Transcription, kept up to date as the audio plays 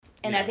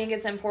And I think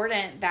it's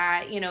important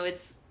that,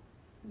 it's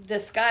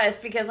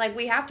discussed, because, like,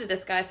 we have to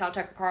discuss how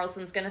Tucker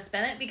Carlson's going to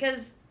spin it,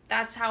 because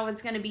that's how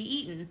it's going to be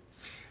eaten.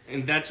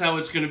 And that's how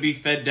it's going to be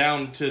fed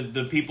down to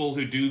the people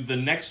who do the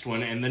next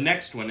one and the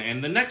next one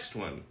and the next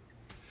one.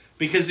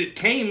 Because it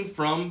came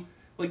from,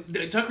 like,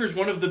 Tucker's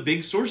one of the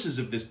big sources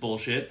of this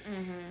bullshit,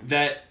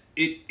 that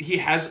he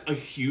has a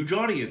huge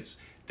audience.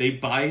 They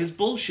buy his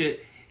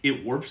bullshit,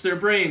 it warps their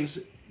brains,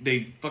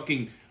 they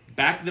fucking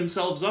back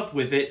themselves up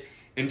with it,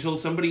 until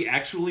somebody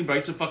actually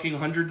writes a fucking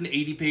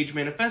 180-page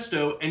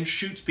manifesto and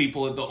shoots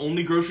people at the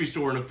only grocery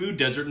store in a food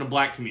desert in a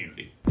black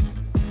community.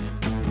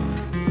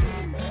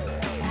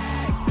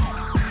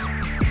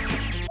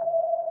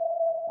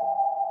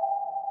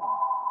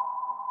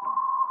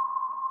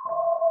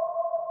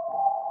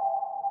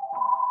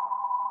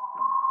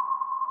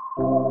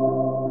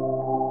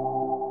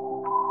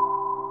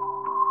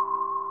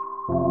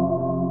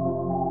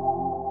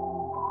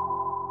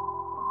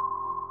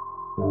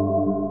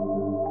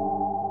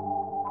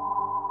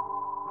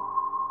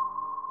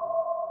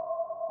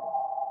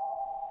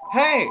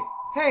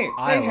 Hey,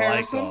 I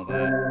Harrison. liked all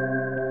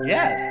that.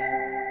 Yes.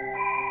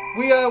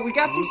 We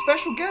got some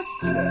special guests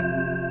today.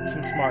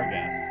 Some smart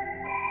guests.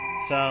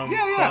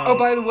 Yeah. Oh,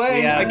 by the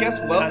way, I guess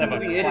welcome kind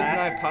of to the It Is and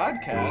I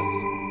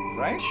podcast,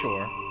 right?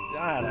 Sure.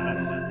 I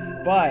don't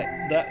know. But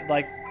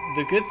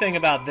the good thing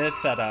about this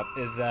setup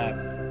is that,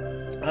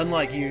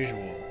 unlike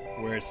usual,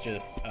 where it's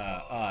just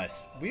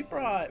us, we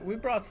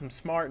brought some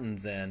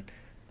Smartans in,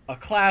 a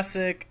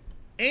classic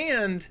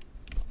and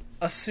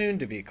a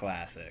soon-to-be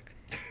classic.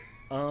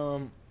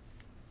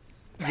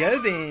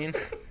 Yo Bean,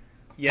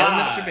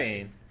 Mr.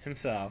 Bean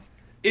himself.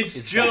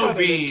 It's Joe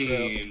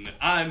Bean.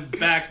 I'm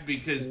back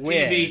because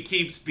TV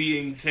keeps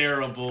being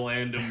terrible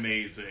and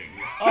amazing.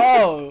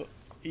 Oh,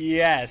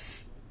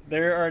 yes.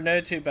 There are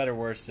no two better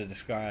words to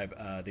describe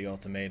The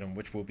Ultimatum,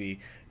 which will be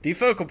the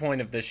focal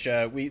point of this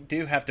show. We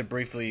do have to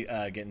briefly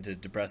get into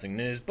depressing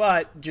news,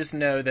 but just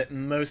know that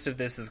most of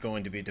this is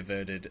going to be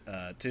devoted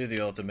to The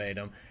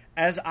Ultimatum,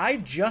 as I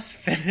just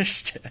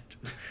finished it.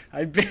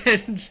 I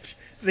binged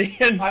the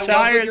entire I love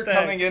that you're thing.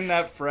 coming in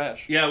that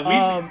fresh. Yeah,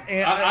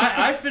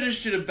 I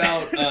finished it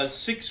about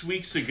 6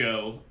 weeks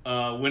ago.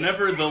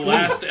 Whenever the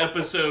last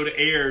episode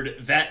aired,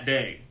 that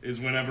day is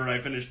whenever I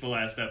finished the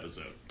last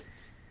episode.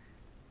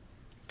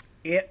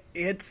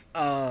 It's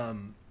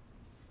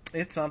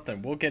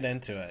something. We'll get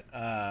into it.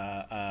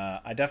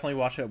 I definitely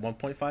watched it at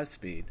 1.5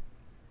 speed,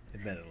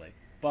 admittedly,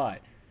 but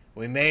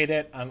we made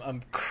it.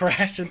 I'm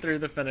crashing through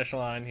the finish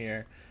line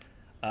here,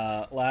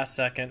 last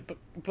second.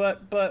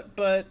 But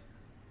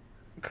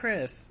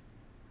Chris,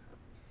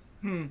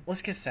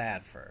 let's get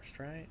sad first,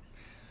 right?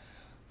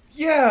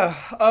 Yeah.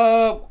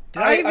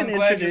 Did I even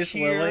introduce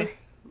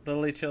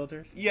Lily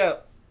Childers? Yeah.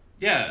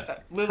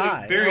 Lily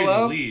Hi. buried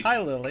Hello? the lead. Hi,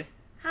 Lily.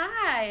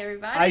 Hi,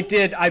 everybody. I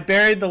did. I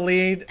buried the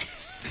lead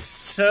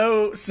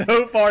so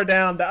far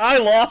down that I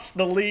lost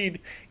the lead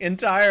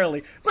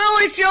entirely.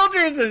 Lily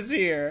Childers is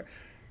here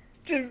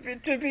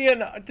to be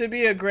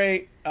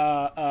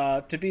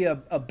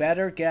a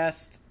better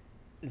guest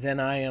than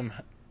I am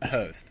a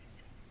host.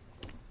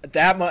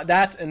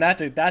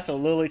 That's a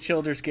Lily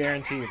Childers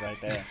guarantee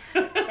right there.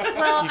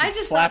 Well, I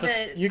just thought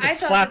that this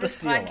seal on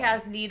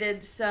podcast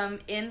needed some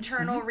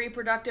internal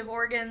reproductive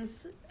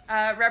organs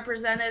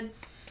represented.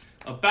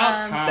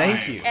 About time.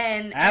 Thank you.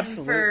 And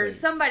Absolutely. for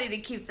somebody to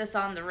keep this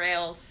on the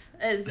rails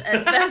as best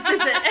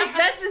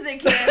as it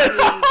can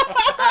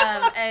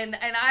be,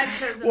 and I've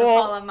chosen to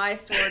fall on my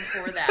sword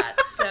for that.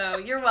 So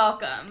you're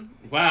welcome.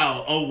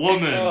 Wow, a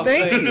woman. Oh,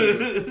 Thank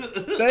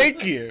you.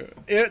 Thank you.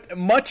 It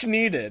much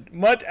needed.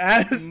 Much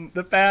as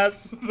the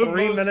past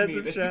 3 minutes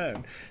have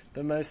shown.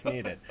 The most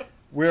needed.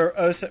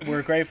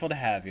 We're grateful to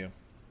have you.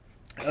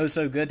 Oh,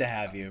 so good to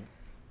have you.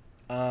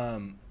 I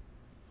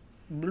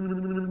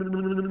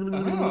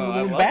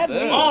love Bad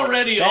this. week.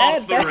 Already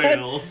off the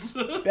rails.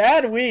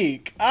 Bad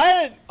week.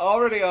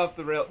 Already off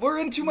the rail. We're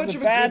in too much a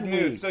of a bad good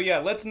mood. week. So yeah,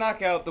 let's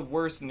knock out the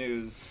worst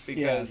news because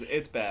Yes.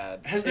 it's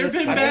bad. Has there It's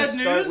been I'm bad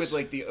gonna start news? with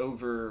like the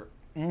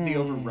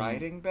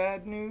overriding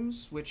bad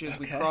news, which is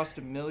we Okay. crossed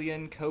 1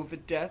 million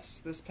COVID deaths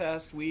this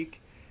past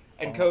week,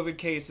 and Oh.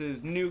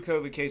 new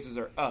COVID cases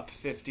are up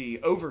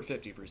over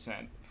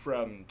 50%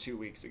 from 2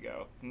 weeks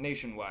ago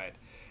nationwide.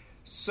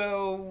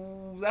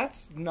 So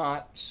that's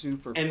not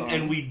super fun.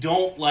 and we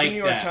don't like the New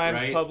York that,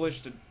 Times right?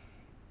 published.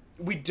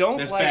 We don't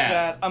That's like bad.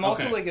 that. I'm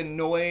also Okay. like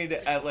annoyed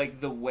at like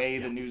the way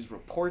the news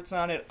reports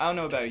on it. I don't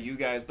know about you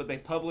guys, but they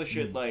publish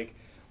it like,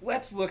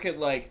 let's look at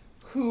like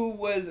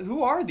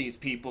who are these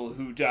people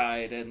who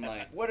died and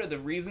like what are the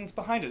reasons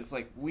behind it. It's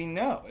like we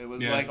know it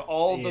was Yeah. like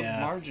all the Yeah.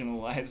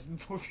 marginalized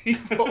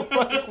people.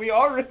 Like we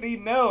already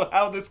know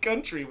how this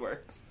country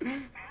works.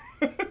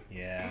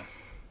 Yeah.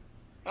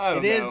 I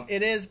don't It know.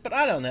 is, but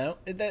I don't know.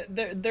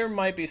 There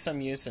might be some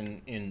use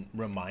in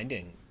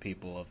reminding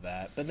people of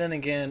that. But then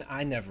again,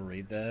 I never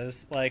read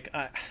those. Like,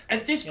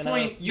 At this You know,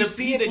 point, You the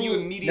see it and you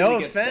people- immediately No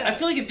get offense. sad. I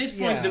feel like at this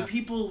point, Yeah. the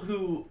people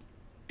who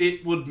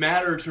it would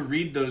matter to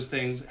read those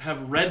things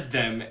have read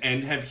them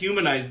and have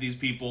humanized these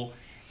people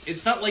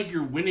it's not like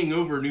you're winning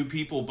over new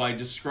people by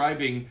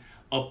describing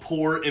a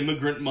poor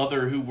immigrant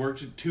mother who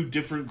worked at 2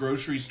 different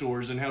grocery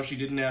stores and how she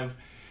didn't have,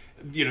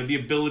 the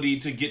ability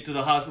to get to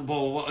the hospital, blah,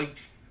 blah, blah. Like,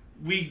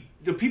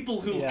 the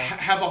people who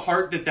have a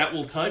heart that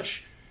will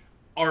touch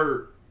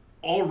are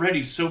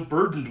already so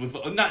burdened with,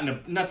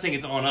 not saying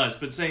it's on us,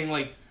 but saying,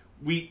 like,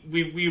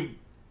 we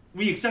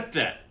accept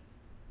that.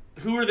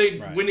 Who are they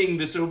winning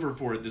this over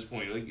for at this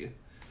point? Like,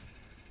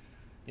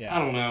 I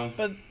don't know.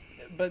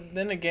 But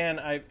then again,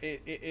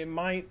 it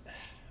might,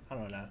 I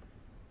don't know.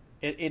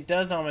 It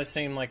does almost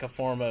seem like a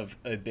form of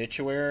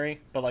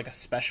obituary, but like a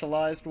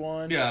specialized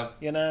one.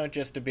 Yeah.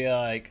 Just to be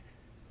like,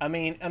 I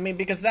mean,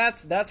 because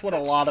that's what a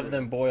lot of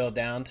them boil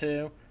down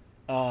to.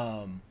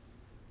 And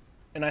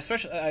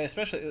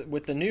especially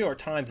with the New York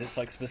Times, it's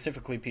like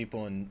specifically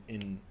people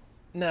in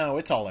no,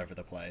 it's all over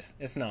the place.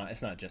 It's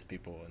not just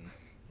people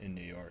in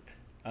New York.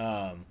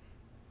 I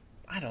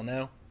don't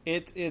know.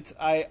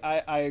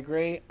 I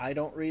agree. I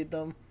don't read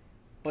them.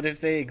 But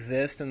if they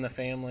exist and the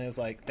family is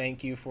like,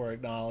 thank you for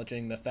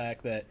acknowledging the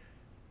fact that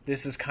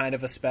this is kind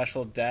of a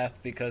special death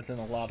because in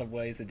a lot of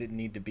ways it didn't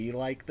need to be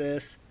like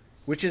this,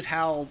 which is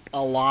how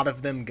a lot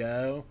of them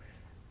go.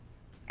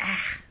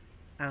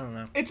 I don't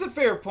know. It's a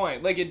fair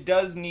point. Like, it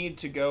does need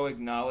to go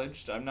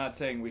acknowledged. I'm not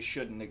saying we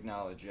shouldn't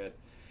acknowledge it.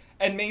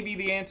 And maybe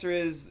the answer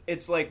is,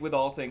 it's like with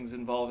all things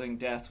involving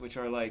death, which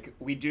are like,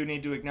 we do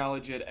need to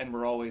acknowledge it, and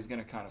we're always going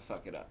to kind of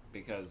fuck it up,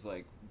 because,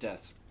 like,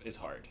 death is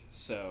hard.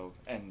 So,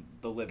 and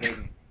the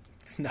living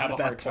it's not have a a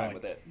bad hard time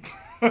point. with it.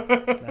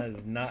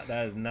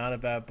 That is not a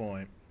bad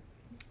point.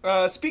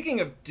 Speaking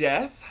of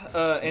death,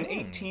 an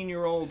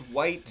 18-year-old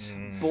white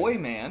boy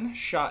man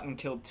shot and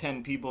killed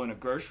 10 people in a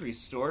grocery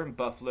store in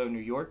Buffalo, New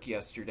York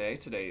yesterday.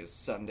 Today is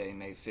Sunday,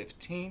 May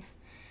 15th.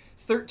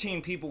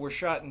 13 people were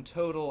shot in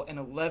total, and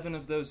 11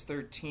 of those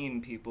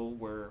 13 people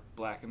were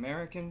Black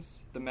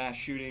Americans. The mass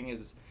shooting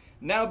is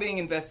now being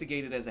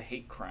investigated as a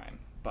hate crime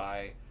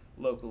by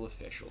local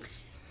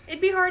officials.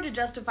 It'd be hard to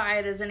justify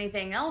it as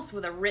anything else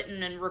with a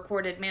written and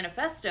recorded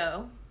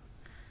manifesto.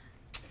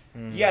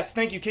 Yes,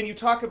 thank you. Can you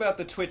talk about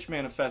the Twitch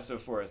manifesto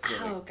for us,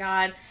 Lily? Oh,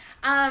 God.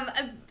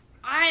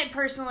 I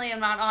personally am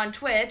not on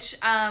Twitch.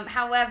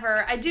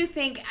 However, I do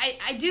think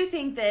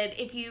that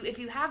if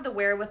you have the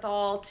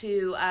wherewithal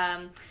to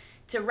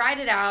write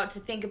it out, to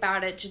think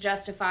about it, to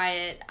justify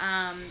it,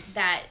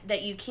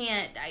 that you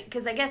can't,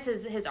 because I guess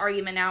his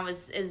argument now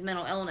is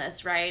mental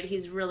illness, right?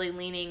 He's really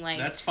leaning like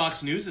that's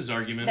Fox News'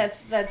 argument.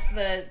 That's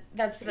the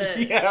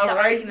Yeah, the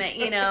right? argument,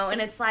 and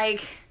it's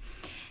like,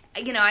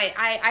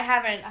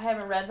 I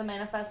haven't read the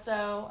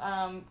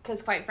manifesto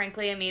because quite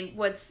frankly, I mean,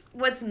 what's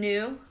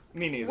new?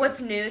 Me neither.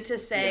 What's new to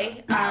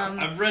say?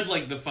 I've read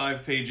like the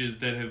 5 pages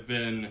that have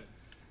been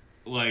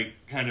like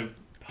kind of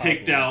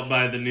picked out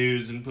by the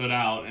news and put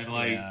out, and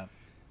like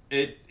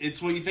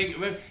it's what you think.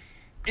 But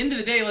end of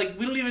the day, like,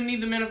 we don't even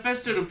need the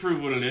manifesto to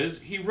prove what it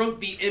is. He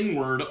wrote the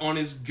N-word on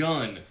his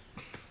gun,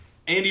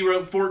 and he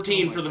wrote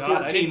 14 for the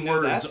 14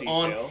 words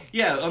on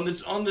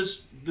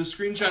the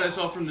screenshot I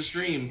saw from the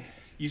stream.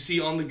 You see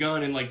on the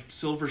gun in like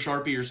silver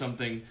Sharpie or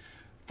something,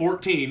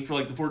 14 for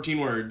like the 14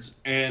 words,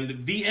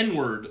 and the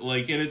N-word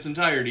like in its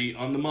entirety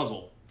on the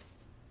muzzle.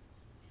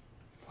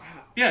 Wow.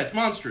 Yeah, it's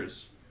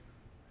monstrous.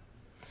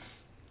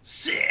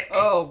 Sick.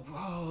 Oh,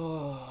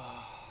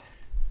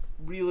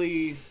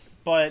 really.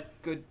 But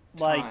good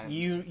like times.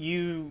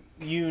 you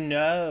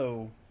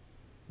know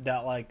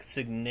that like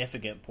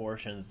significant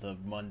portions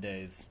of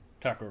Monday's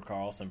Tucker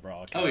Carlson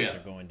broadcasts are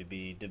going to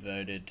be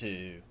devoted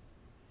to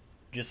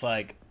just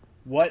like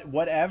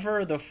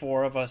whatever the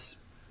four of us,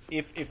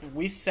 if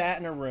we sat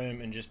in a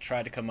room and just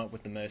tried to come up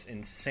with the most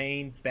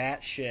insane,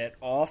 batshit,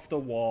 off the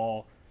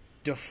wall,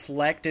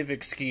 deflective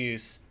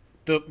excuse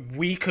that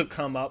we could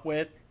come up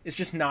with, it's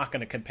just not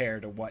going to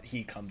compare to what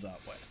he comes up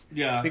with.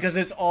 Yeah. Because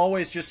it's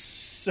always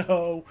just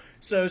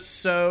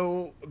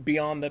so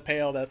beyond the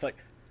pale that's like,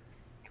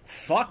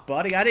 fuck,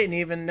 buddy, I didn't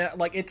even know.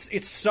 Like,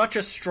 it's such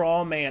a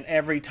straw man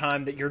every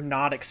time that you're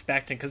not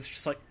expecting, because it's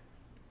just like,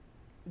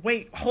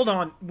 wait, hold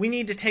on, we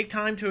need to take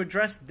time to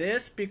address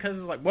this, because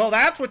it's like, well,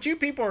 that's what you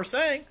people are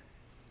saying.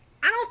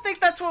 I don't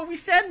think that's what we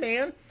said,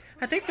 man.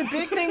 I think the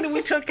big thing that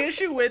we took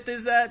issue with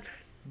is that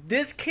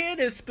this kid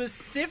is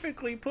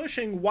specifically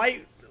pushing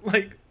white,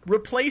 like,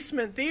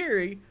 replacement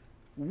theory,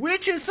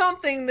 which is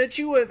something that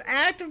you have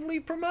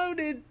actively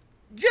promoted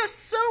just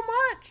so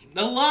much.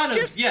 A lot of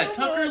Just so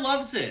Tucker much.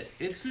 loves it.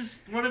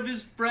 It's one of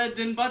his bread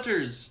and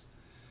butters.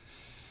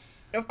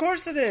 Of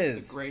course it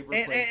is. The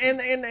great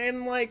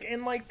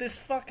and like this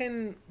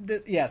fucking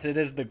yes, it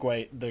is the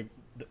great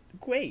replacement.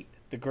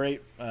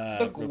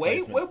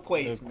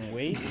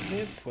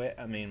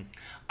 I mean,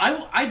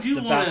 I do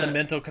about want the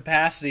mental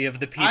capacity of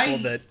the people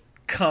that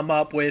come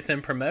up with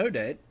and promote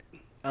it.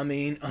 I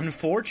mean,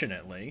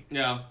 unfortunately.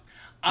 Yeah.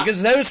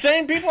 Because those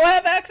same people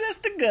have access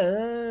to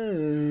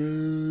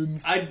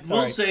guns. I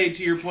will say,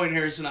 to your point,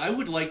 Harrison, I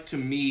would like to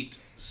meet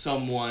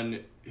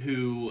someone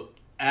who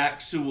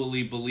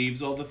actually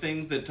believes all the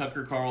things that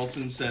Tucker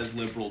Carlson says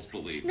liberals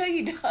believe. No,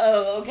 you don't.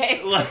 Oh,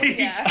 okay. Like,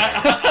 Yeah.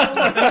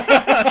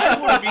 I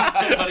want to meet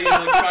somebody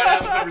and like try to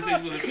have a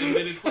conversation with them, and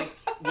then it's like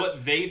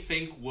what they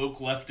think woke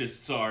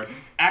leftists are,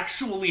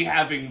 actually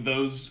having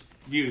those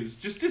views,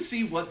 just to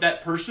see what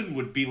that person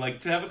would be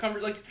like to have a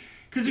conversation. Like,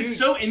 because it's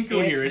so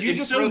incoherent. You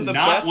It's just so wrote the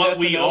not best what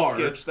we SNL are.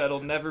 sketch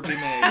that'll never be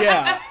made.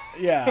 Yeah,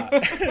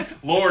 yeah.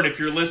 Lord, if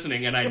you're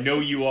listening, and I know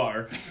you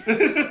are.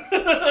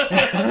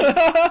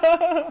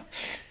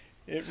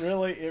 It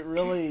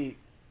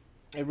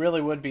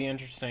really would be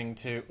interesting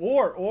to,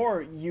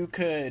 or you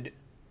could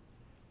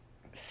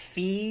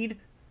feed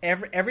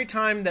every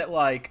time that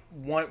like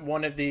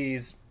one of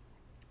these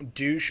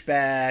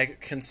douchebag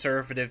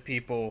conservative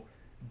people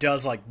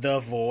does like the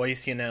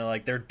voice, you know,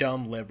 like their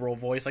dumb liberal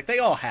voice, like they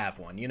all have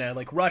one, you know,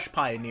 like Rush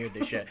pioneered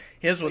this shit.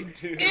 His was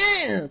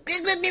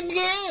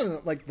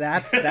like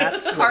that's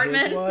what Cartman.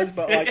 his was,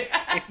 but like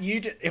if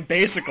you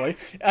basically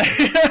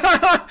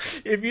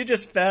if you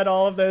just fed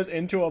all of those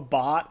into a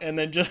bot and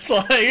then just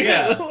like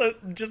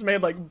just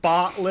made like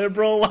bot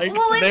liberal, like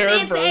Well, their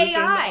it's version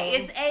AI. of-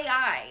 It's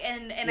AI,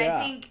 and Yeah.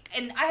 I think,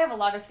 and I have a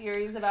lot of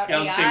theories about Yeah, I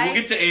was AI. saying, we'll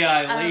get to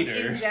AI later.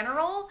 In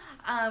general,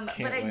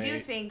 but I do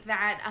wait. think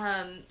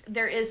that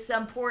there is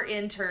some poor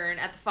intern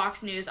at the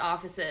Fox News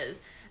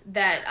offices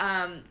that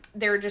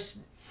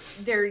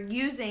they're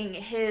using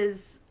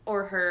his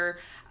or her,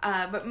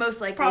 but most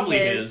likely Probably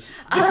his.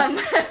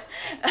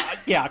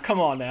 Yeah, come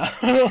on now.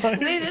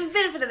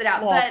 Benefit of the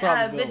doubt, Law of but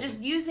probability. just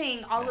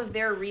using all of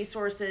their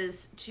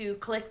resources to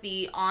click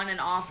the on and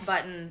off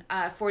button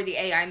for the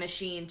AI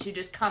machine to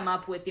just come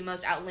up with the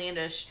most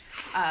outlandish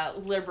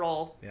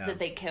liberal Yeah. that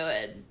they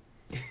could.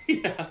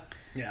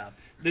 Yeah.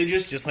 They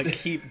just Like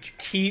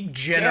keep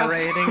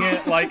generating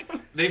it, like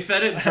they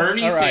fed it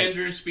Bernie All right.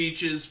 Sanders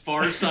speeches,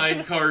 Far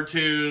Side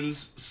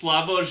cartoons,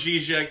 Slavoj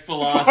Žižek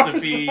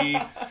philosophy,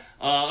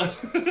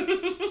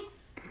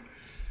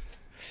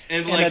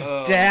 and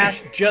like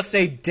just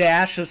a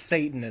dash of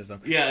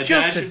Satanism. yeah, a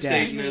just dash a of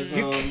dash. Satanism,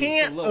 You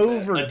can't a little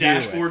bit. overdo a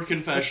dashboard it.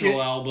 confessional But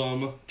you-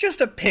 album.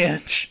 Just a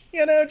pinch,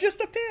 you know,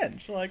 just a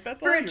pinch. Like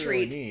that's For all a you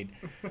treat. really need.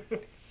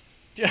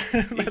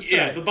 That's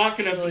Yeah, right. the bot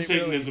can have Really, some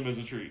Satanism as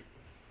a treat.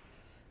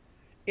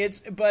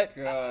 But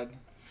God.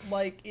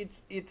 like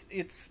it's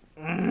just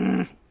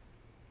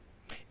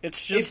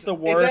It's the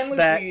worst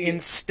that endlessly-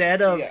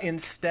 instead of Yeah.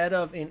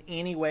 in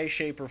any way,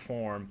 shape, or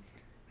form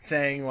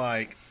saying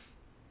like,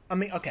 I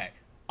mean, okay,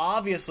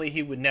 obviously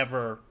he would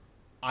never,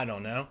 I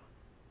don't know,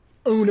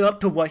 own up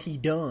to what he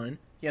done.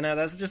 You know,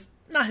 that's just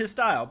not his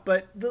style.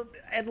 But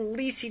at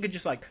least he could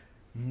just like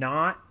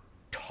not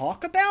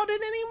talk about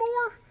it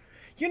anymore.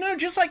 You know,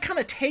 just like kind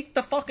of take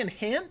the fucking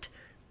hint.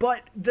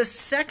 But the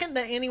second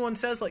that anyone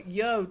says like,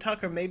 yo,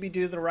 Tucker, maybe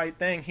do the right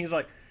thing, he's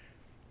like,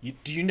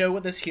 do you know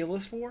what this heel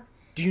is for?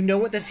 Do you know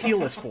what this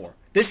heel is for?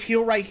 This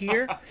heel right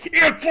here?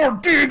 It's for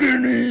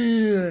digging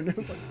in!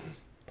 It's like,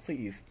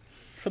 please,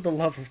 for the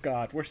love of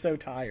God, we're so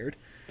tired.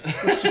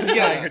 We're so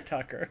tired,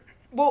 Tucker.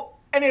 Well,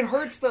 and it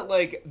hurts that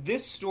like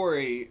this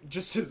story,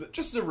 just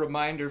as a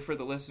reminder for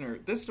the listener,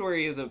 this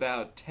story is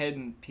about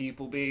 10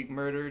 people being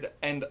murdered,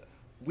 and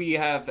we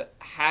have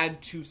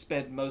had to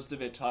spend most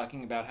of it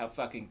talking about how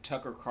fucking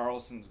Tucker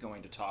Carlson's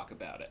going to talk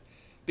about it.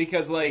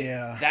 Because, like,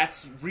 Yeah.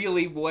 that's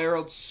really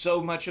where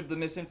so much of the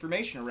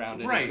misinformation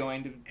around it Right. is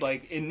going to,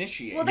 like,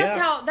 initiate. Well,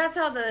 Yeah. that's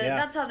how the Yeah.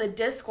 that's how the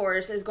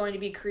discourse is going to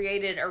be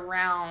created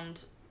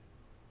around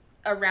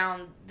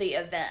the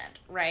event,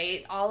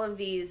 right? All of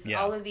these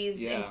Yeah.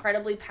 Yeah.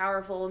 incredibly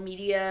powerful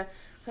media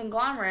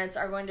conglomerates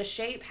are going to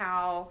shape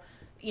how,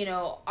 you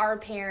know, our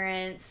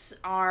parents,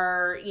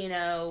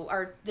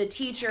 the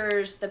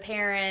teachers, the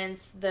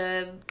parents,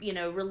 the, you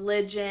know,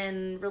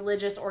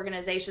 religious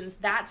organizations,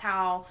 that's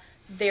how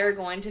they're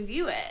going to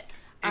view it.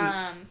 And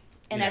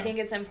I Yeah. think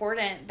it's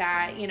important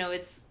that, you know,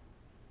 it's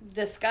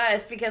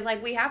discussed, because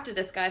like we have to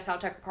discuss how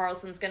Tucker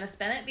Carlson's going to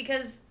spin it,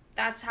 because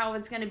that's how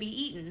it's going to be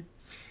eaten.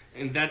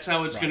 And that's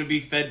how it's going to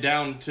be fed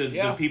down to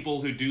the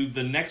people who do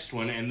the next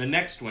one and the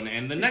next one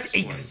and the next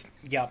one.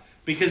 Yep.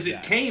 Because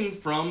Exactly. it came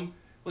from,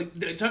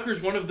 like,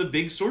 Tucker's one of the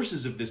big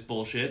sources of this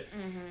bullshit,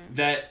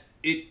 that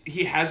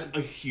he has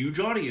a huge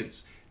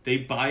audience. They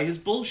buy his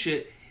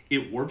bullshit,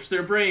 it warps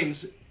their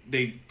brains,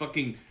 they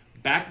fucking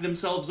back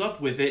themselves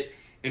up with it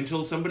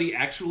until somebody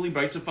actually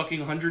writes a fucking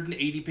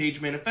 180-page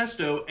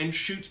manifesto and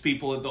shoots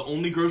people at the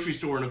only grocery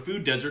store in a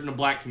food desert in a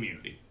black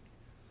community.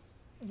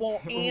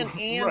 Well,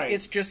 and Right.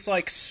 it's just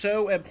like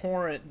so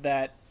abhorrent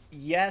that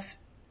yes,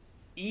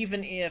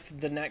 even if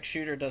the next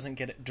shooter doesn't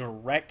get it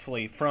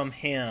directly from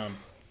him,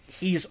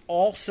 he's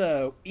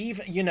also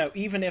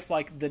even if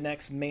like the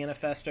next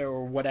manifesto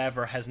or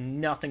whatever has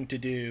nothing to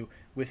do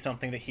with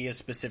something that he has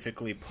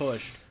specifically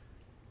pushed.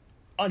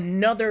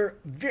 Another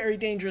very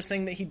dangerous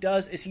thing that he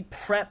does is he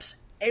preps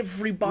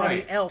everybody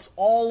Right. else,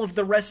 all of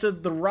the rest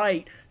of the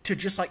right, to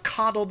just like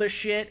coddle this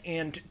shit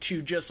and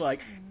to just like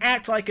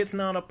act like it's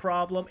not a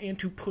problem and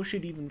to push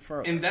it even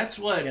further. And that's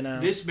what You know?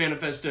 this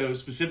manifesto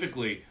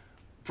specifically,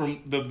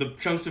 from the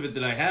chunks of it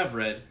that I have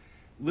read,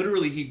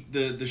 literally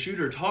the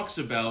shooter talks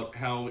about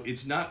how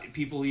it's not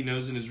people he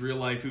knows in his real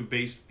life who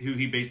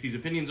he based these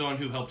opinions on,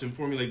 who helped him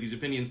formulate these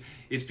opinions.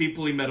 It's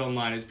people he met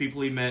online. It's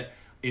people he met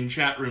in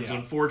chat rooms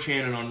on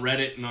 4chan and on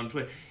Reddit and on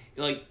Twitter.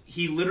 Like,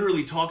 he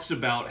literally talks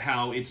about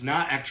how it's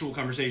not actual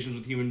conversations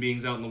with human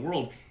beings out in the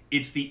world.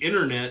 It's the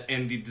internet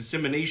and the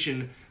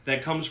dissemination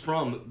that comes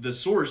from the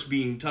source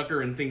being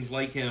Tucker and things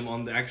like him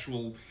on the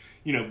actual,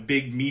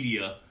 big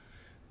media.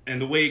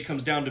 And the way it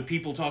comes down to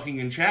people talking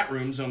in chat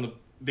rooms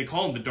they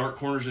call them the dark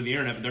corners of the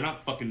internet, but they're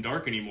not fucking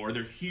dark anymore.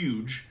 They're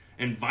huge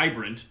and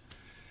vibrant.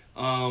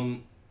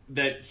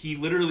 That he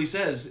literally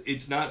says,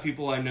 it's not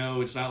people I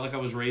know. It's not like I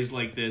was raised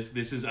like this.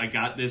 I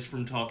got this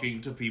from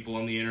talking to people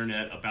on the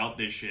internet about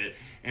this shit,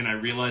 and I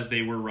realized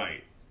they were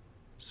right.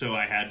 So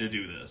I had to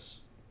do this.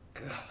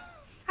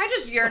 I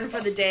just yearn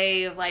for the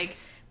day of, like,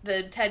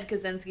 the Ted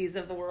Kaczynskis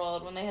of the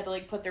world when they had to,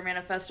 like, put their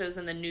manifestos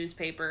in the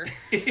newspaper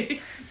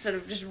instead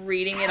of just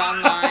reading it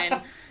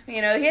online. He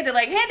had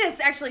to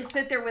actually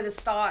sit there with his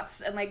thoughts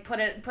and, like, put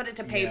it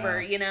to paper,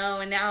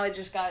 and now it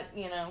just got,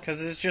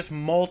 Because it's just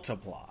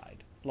multiplied.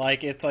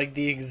 Like, it's like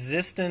the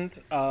existence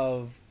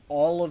of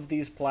all of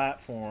these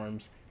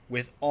platforms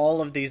with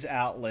all of these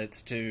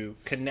outlets to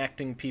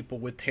connecting people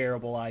with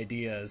terrible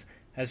ideas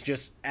has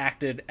just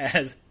acted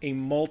as a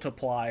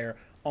multiplier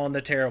on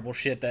the terrible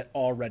shit that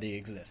already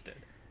existed.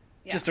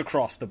 Yeah. Just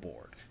across the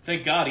board.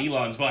 Thank God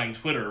Elon's buying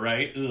Twitter,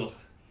 right? Ugh.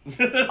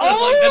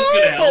 Oh, that's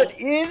gonna help.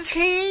 But is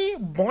he?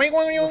 Boing,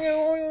 boing, boing,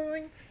 boing,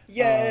 boing.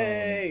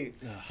 Yay!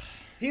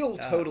 He'll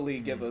totally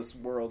give us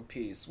world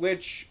peace,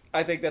 which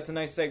I think that's a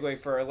nice segue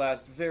for our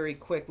last very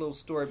quick little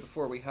story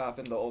before we hop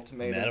into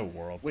Ultimatum. Meta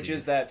world which peace.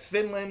 is that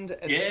Finland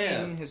and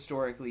Sweden,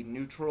 historically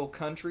neutral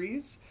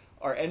countries,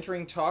 are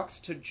entering talks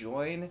to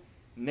join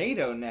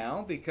NATO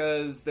now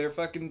because they're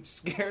fucking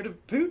scared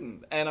of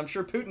Putin. And I'm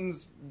sure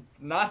Putin's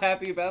not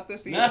happy about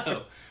this either.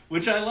 No,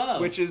 which I love.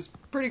 Which is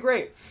pretty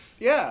great.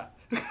 Yeah.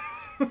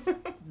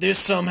 This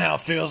somehow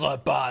feels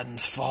like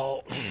Biden's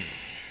fault.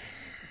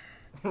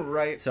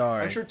 Right.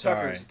 Sorry. I'm sure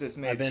Tucker's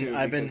dismayed too.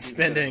 I've been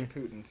spending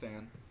he's a Putin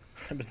fan.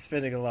 I've been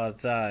spending a lot of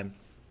time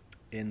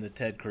in the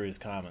Ted Cruz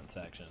comment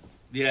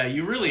sections. Yeah,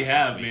 you really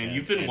have, man.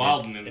 You've been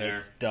wilding in there.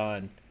 It's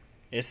done.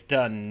 It's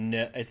done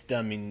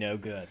me no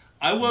good.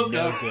 I woke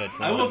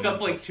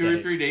up like 2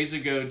 or 3 days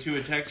ago to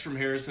a text from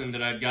Harrison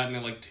that I'd gotten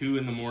at like 2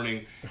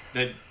 a.m.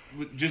 that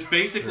just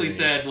basically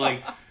said,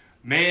 like,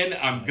 man,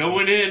 I'm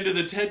going into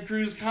the Ted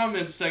Cruz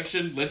comments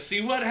section. Let's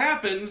see what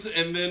happens.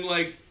 And then,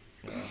 like,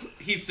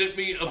 he sent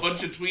me a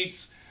bunch of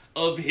tweets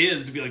of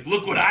his to be like,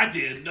 look what I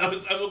did. And I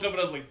woke up and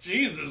I was like,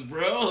 Jesus,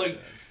 bro. Like,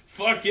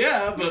 fuck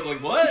yeah. But,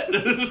 like, what?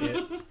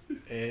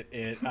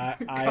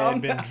 I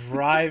had been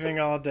driving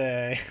all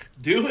day.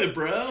 Do it,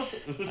 bro.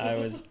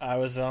 I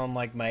was on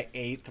like my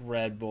 8th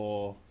Red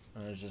Bull.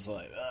 I was just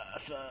like,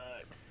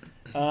 fuck.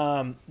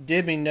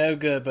 Did me no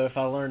good, but if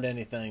I learned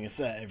anything, it's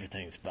that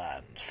everything's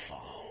Biden's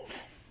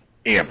fault.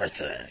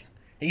 Everything.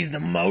 He's the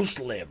most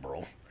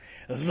liberal,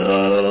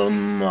 the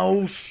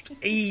most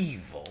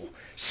evil,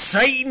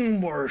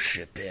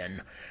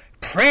 Satan-worshipping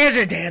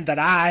president that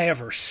I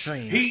ever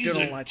seen. He's Still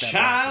don't a like that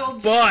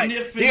child but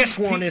sniffing this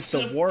one is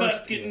the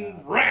worst.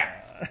 Fucking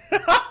rat.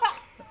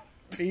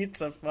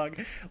 Pizza fuck.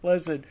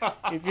 Listen,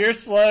 if your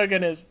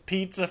slogan is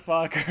Pizza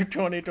Fucker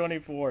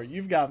 2024,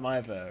 you've got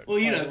my vote. Well,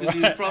 because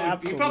he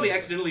probably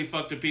accidentally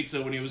fucked a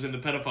pizza when he was in the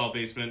pedophile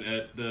basement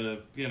at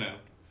the,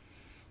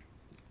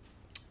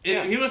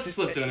 he must have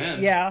slipped it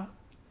in. Yeah.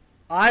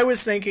 I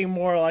was thinking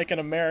more like an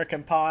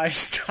American Pie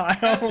style.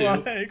 That too.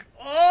 Like,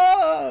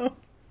 oh!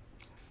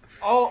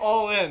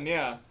 All in,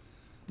 yeah.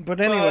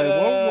 But anyway,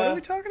 what are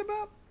we talking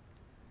about?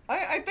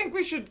 I think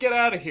we should get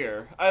out of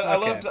here. I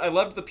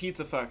loved the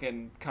pizza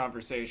fucking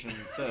conversation.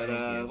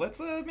 But let's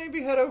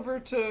maybe head over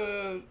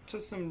to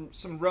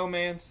some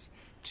romance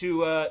to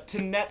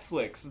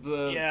Netflix.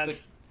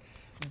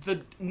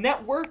 The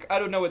network, I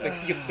don't know what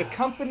the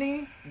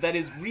company that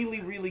is really,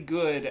 really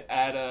good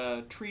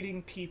at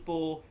treating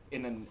people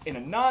in a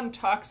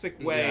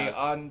non-toxic way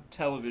on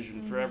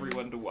television for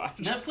everyone to watch.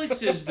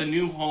 Netflix is the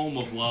new home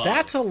of love.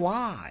 That's a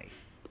lie.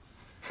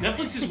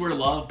 Netflix is where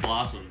love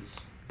blossoms.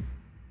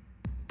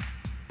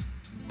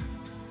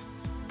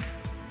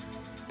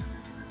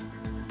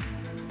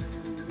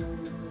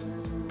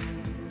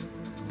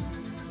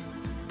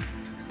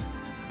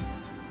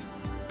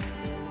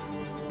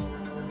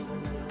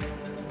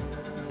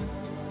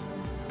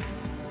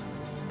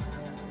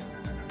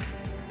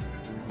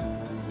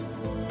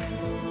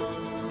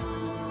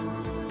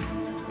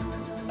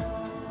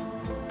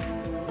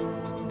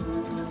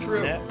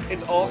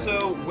 It's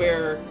also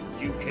where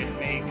you can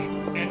make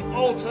an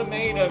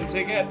ultimatum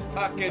to get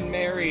fucking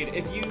married.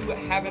 If you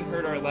haven't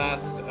heard our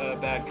last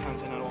bad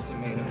content on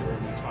Ultimatum, where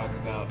we talk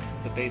about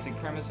the basic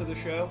premise of the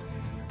show,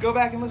 go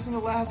back and listen to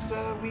last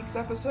week's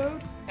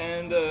episode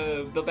and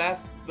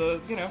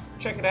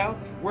check it out.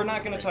 We're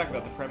not going to talk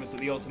about the premise of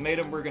the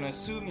Ultimatum. We're going to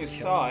assume you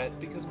saw it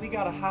because we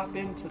got to hop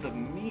into the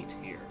meat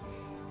here.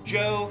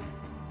 Joe,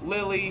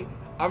 Lily,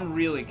 I'm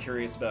really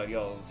curious about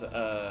y'all's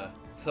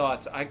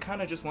thoughts. I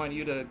kind of just want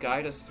you to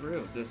guide us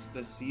through this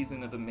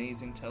season of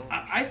amazing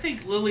television. I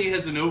think Lily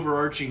has an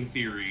overarching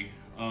theory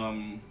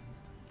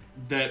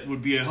that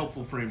would be a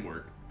helpful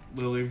framework.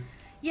 Lily?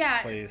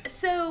 Yeah. Please.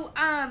 So,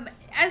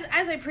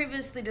 as I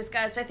previously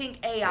discussed, I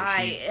think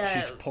AI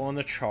She's pulling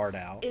the chart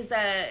out. is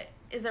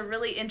a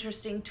really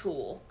interesting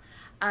tool.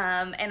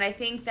 And I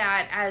think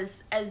that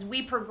as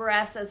we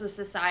progress as a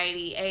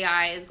society,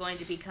 AI is going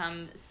to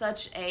become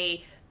such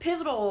a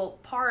pivotal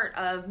part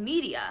of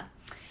media.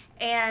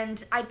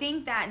 And I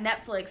think that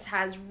Netflix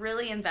has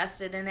really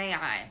invested in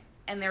AI,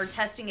 and they're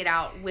testing it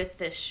out with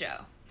this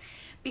show.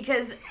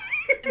 Because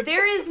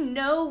there is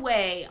no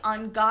way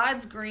on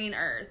God's green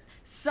earth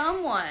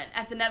someone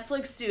at the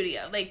Netflix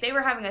studio, like they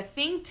were having a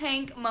think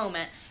tank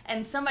moment,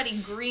 and somebody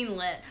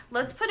greenlit,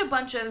 let's put a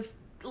bunch of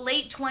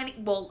early 20s,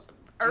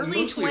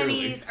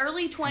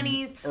 early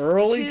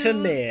to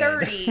mid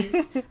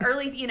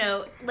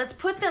 30s, let's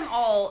put them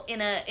all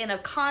in a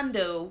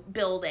condo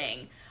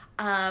building.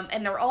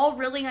 And they're all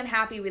really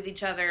unhappy with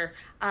each other,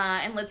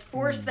 and let's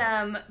force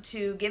them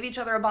to give each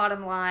other a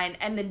bottom line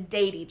and then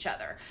date each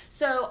other.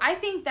 So I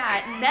think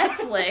that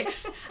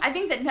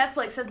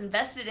Netflix has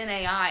invested in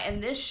AI,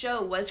 and this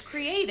show was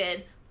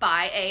created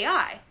by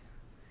AI.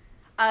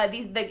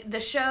 The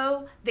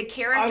show, the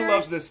characters. I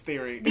love this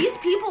theory. These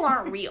people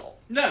aren't real.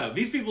 No,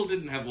 these people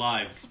didn't have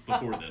lives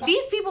before this.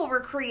 These people were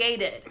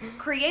created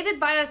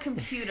by a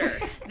computer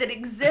that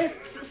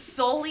exists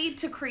solely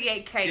to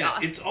create chaos.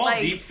 Yeah, it's all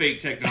deep fake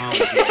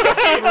technology.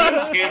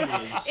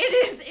 Cameras.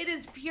 It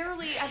is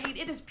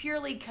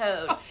purely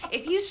code.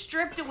 If you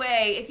stripped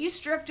away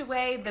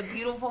the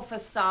beautiful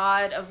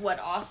facade of what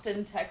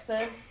Austin,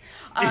 Texas,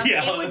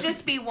 it would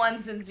just be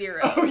ones and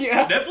zeros. Oh,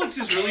 yeah. Netflix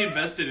has really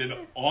invested in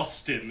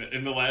Austin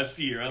in the last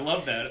year. I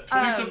love that.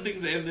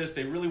 20-somethings and this,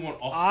 they really want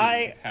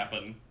Austin to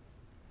happen.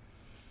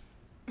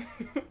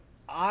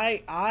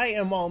 I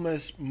am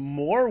almost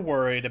more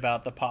worried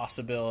about the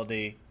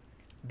possibility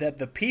that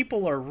the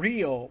people are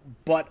real,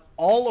 but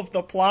all of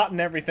the plot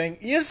and everything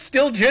is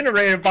still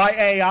generated by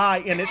AI,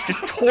 and it's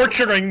just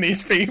torturing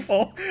these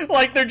people.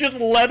 Like, they're just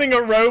letting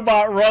a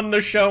robot run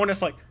the show, and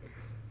it's like,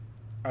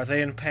 are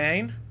they in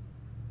pain?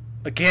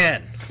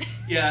 Again.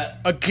 Yeah.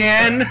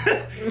 Again.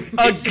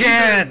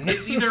 Again.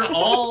 It's either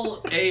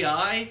all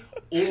AI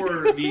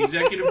or the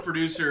executive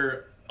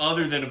producer,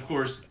 other than, of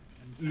course,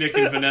 Nick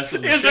and Vanessa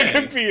Lachey. It's a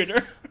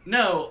computer.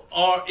 No,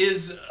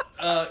 is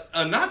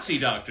a Nazi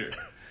doctor.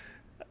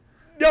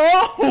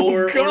 No,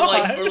 or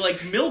God. like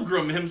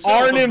Milgram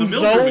himself Arnim of the Milgram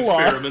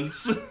Zola.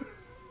 experiments.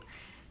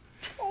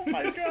 Oh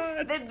my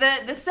God.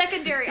 The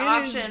secondary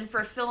option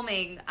for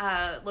filming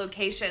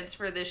locations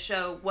for this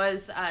show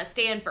was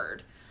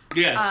Stanford.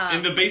 Yes,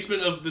 in the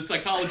basement of the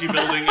psychology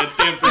building at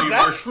Stanford Is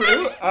that University.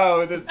 true?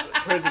 Oh, the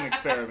prison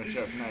experiment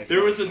show. Nice.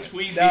 There was a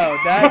tweet. No,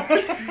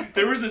 that's...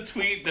 There was a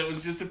tweet that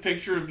was just a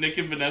picture of Nick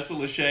and Vanessa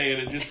Lachey,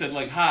 and it just said,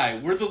 like, "Hi,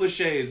 we're the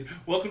Lacheys.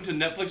 Welcome to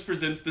Netflix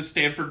presents the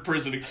Stanford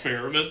Prison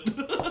Experiment."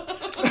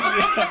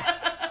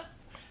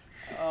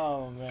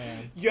 Oh,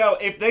 man. Yo,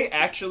 if they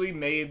actually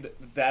made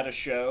that a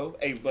show,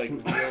 a real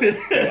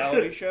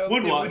reality show,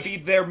 Would watch. would be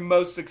their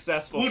most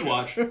successful Would show.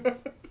 watch.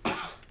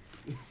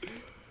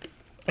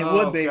 It Oh,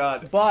 would be,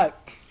 God. but,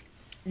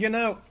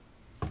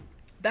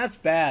 that's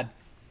bad.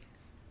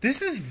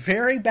 This is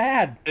very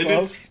bad, And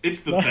folks. it's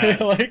the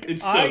best. Like,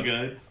 It's so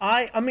good.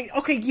 I mean,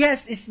 okay,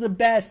 yes, it's the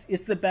best.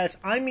 It's the best.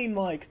 I mean,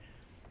 like,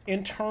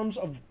 in terms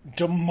of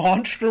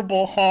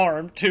demonstrable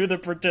harm to the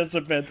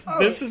participants,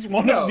 this is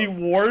one of the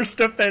worst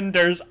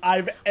offenders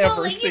I've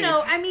ever seen.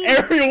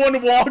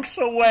 Everyone walks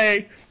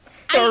away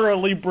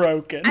thoroughly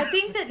broken. I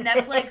think that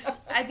Netflix.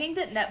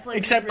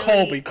 Except really,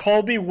 Colby.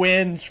 Colby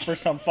wins for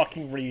some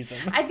fucking reason.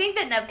 I think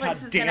that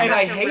Netflix is damn going to And have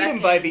I to hate reckon.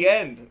 him by the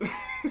end.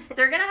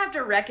 They're going to have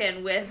to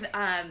reckon with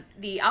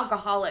the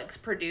alcoholics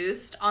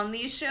produced on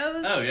these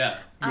shows. Oh yeah.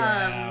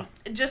 Yeah.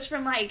 Just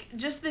from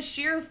just the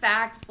sheer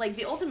fact, like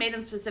The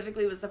Ultimatum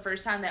specifically was the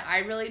first time that I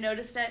really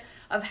noticed it,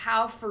 of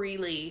how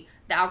freely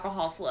the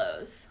alcohol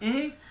flows.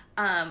 Mm-hmm.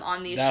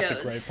 On these That's shows.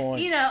 a great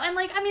point. And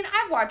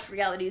I've watched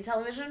reality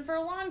television for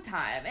a long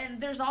time, and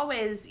there's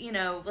always,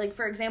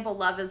 for example,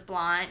 Love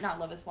Island,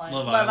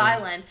 Love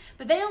Island,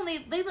 but they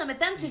limit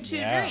them to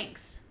 2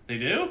 drinks. They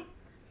do?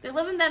 They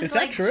limit them Is to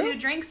that true? 2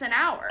 drinks an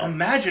hour.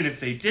 Imagine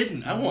if they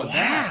didn't. I want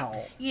that.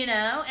 Wow.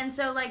 And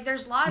so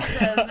there's lots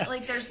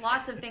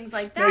of things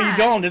like that. No, you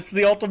don't. It's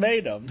The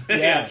Ultimatum.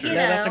 Yeah, no,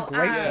 that's a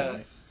great Yeah.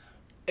 point.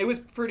 It was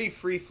pretty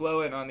free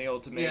flowing on the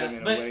Ultimatum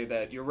in a way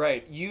that you're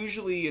right.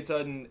 Usually, it's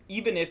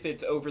even if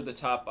it's over the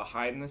top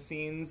behind the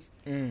scenes,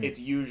 it's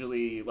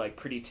usually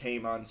pretty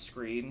tame on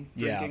screen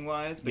drinking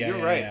wise. But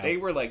you're right; they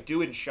were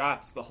doing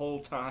shots the whole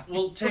time.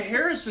 Well, to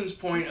Harrison's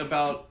point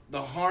about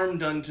the harm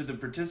done to the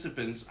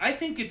participants, I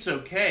think it's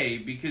okay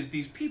because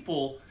these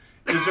people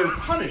deserve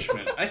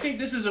punishment. I think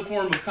this is a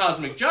form of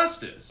cosmic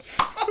justice.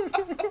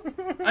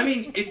 I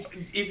mean,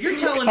 if you're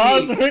telling me...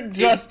 Cosmic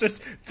justice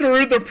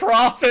through the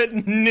prophet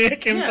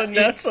Nick and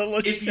Vanessa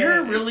Lachey. If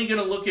you're really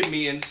going to look at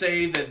me and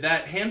say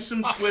that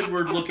handsome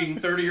Squidward-looking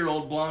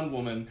 30-year-old blonde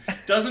woman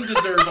doesn't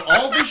deserve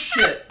all the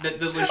shit that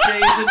the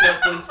Lachey's and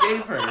Netflix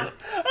gave her, I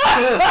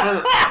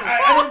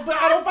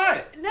don't buy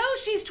it. No,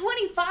 she's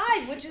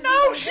 25, which is...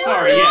 No, she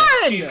Sorry, won!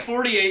 yes, she's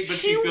 48, but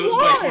she goes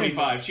by won!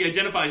 25. She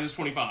identifies as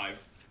 25.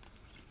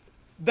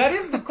 That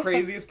is the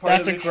craziest part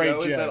That's of a the great show,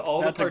 is that joke.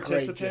 all That's the a great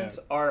participants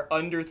joke. are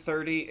under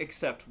 30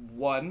 except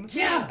one.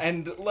 Yeah.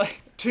 And,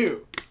 like,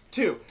 two.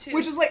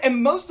 Which is, like,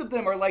 and most of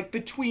them are, like,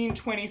 between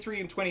 23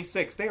 and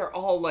 26. They are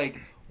all,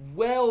 like,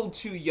 well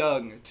too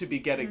young to be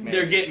getting married.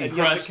 They're getting and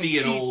yet the crusty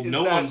and conceit old. is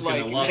No that, one's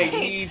gonna like, love they them.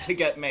 need to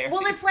get married.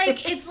 Well, it's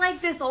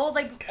like this old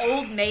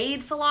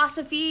maid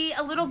philosophy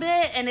a little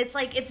bit, and it's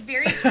like it's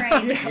very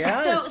strange.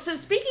 Yes. So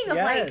speaking of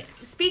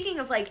Yes.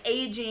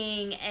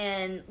 aging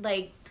and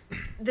like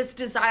this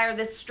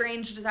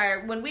strange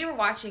desire, when we were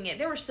watching it,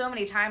 there were so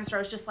many times where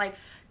I was just like,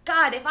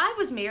 God, if I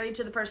was married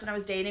to the person I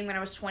was dating when I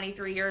was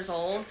 23 years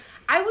old,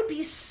 I would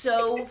be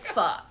so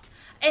fucked.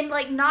 And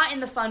like not in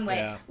the fun way.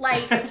 Yeah.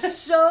 Like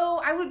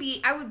so I would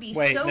be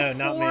Wait, so no,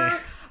 not poor. me.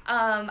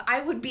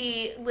 I would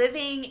be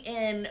living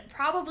in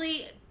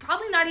probably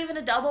not even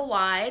a double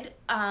wide,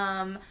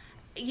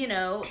 you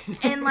know,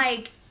 and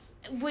like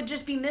would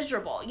just be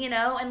miserable, you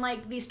know, and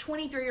like these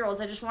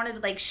 23-year-olds, I just wanted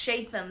to like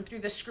shake them through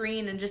the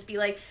screen and just be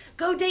like,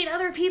 go date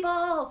other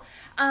people.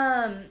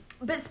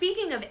 But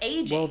speaking of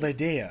aging, Well, they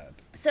did.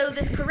 so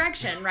this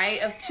correction,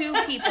 right, of two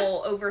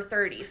people over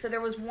 30. So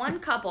there was one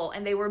couple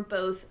and they were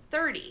both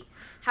 30.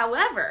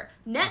 However,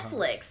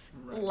 Netflix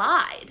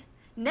lied.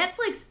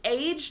 Netflix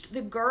aged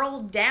the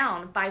girl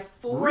down by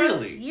 4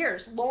 Really?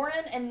 years.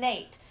 Lauren and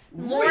Nate.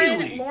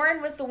 Really?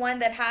 Lauren was the one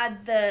that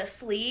had the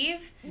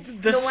sleeve.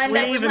 The one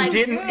that was sleeve and like,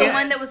 didn't... the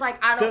one that was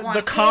like, I don't want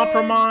the kids.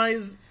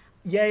 compromise...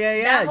 Yeah,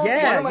 That whole-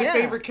 one of my yeah.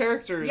 favorite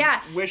characters Yeah.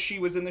 wish she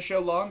was in the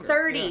show longer.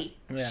 30.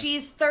 Yeah.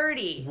 She's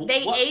 30.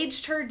 They What?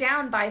 aged her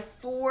down by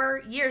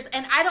 4 years.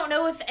 And I don't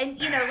know if,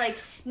 and you know, like,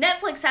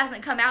 Netflix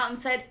hasn't come out and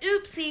said,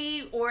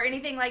 oopsie, or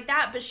anything like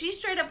that, but she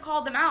straight up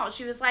called them out.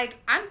 She was like,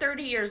 I'm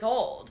 30 years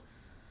old.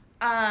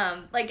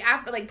 Like,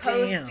 after, like,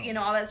 post, Damn. you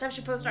know, all that stuff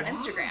she posted on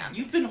Instagram.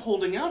 You've been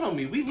holding out on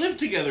me. We live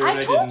together and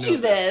I I told didn't know you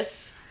that.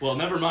 this. Well,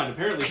 never mind.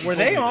 Apparently she Were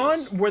told they me on?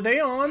 this. Were they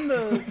on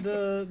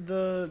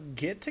the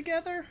get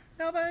together?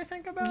 Now that I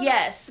think about it.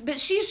 Yes, but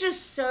she's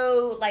just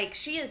so, like,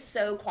 she is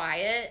so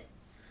quiet.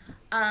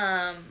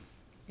 Yeah,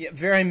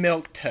 very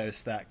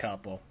milquetoast, that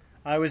couple.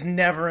 I was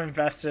never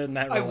invested in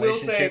that I will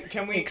relationship. say,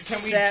 can we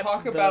except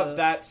talk the- about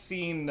that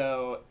scene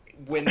though,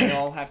 when they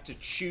all have to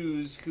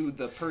choose who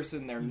the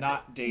person they're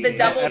not dating?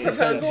 double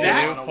Episode proposal? two.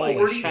 That like,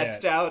 40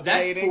 test out That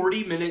dating.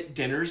 40-minute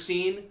dinner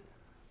scene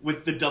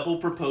with the double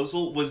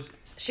proposal was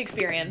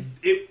Shakespearean.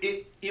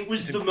 it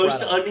was the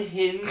most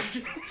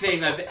unhinged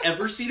thing I've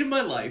ever seen in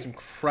my life.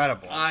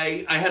 incredible.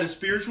 I had a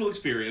spiritual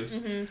experience.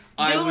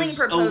 I Dueling was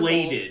proposals.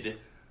 elated.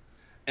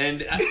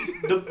 And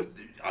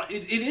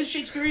it is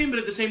Shakespearean, but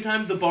at the same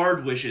time, the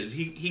bard wishes.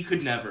 He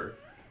could never.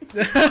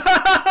 He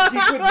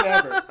could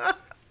never.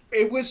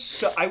 It was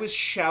so, I was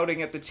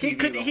shouting at the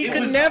TV. He It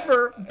could was-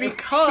 never,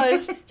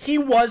 because he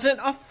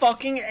wasn't a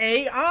fucking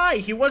AI.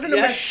 He wasn't a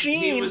Yes,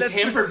 machine he was that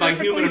hampered by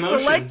human specifically emotion.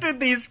 selected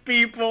these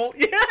people.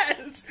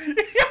 Yes.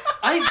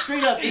 I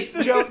straight up.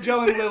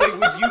 Joe and Lily,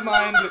 would you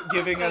mind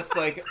giving us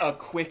like a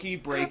quickie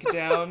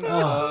breakdown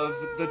of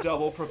the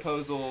double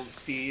proposal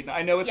scene?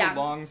 I know it's Yeah. a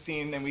long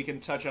scene, and we can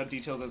touch on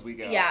details as we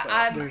go. Yeah,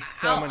 but- There's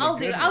so many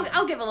good I'll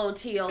ones. give a little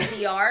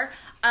TLDR.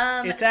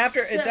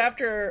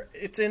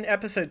 It's in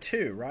episode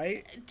 2,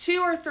 right?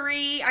 2 or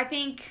 3, I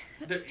think.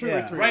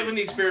 Yeah. Right when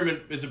the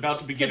experiment is about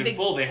to begin To in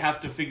full, they have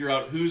to figure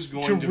out who's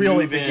going To to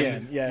really move in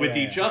begin. Yeah, with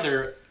yeah, each yeah.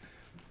 other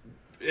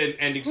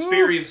and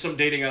experience some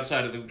dating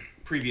outside of the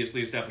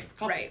previously established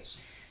couples. Right.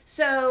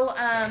 So,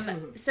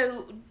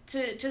 so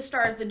to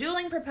start, the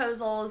dueling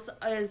proposals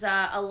is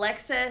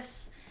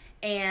Alexis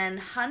and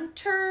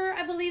Hunter,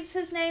 I believe is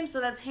his name. So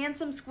that's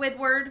handsome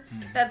Squidward.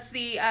 That's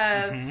the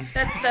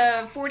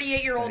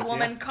 48-year-old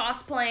woman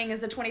cosplaying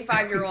as a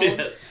 25-year-old.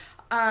 Yes.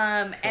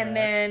 And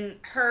then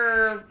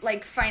her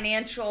like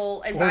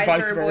financial vice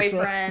advisor versa.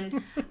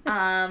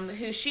 boyfriend,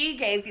 who she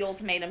gave the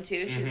ultimatum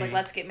to. She was like,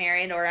 "Let's get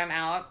married or I'm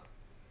out."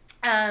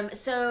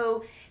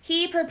 So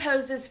he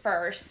proposes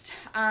first.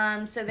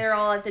 So they're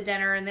all at the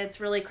dinner, and it's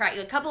really crazy.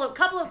 A couple of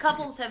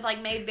couples have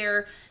like made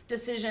their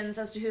decisions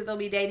as to who they'll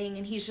be dating,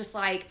 and he's just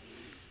like,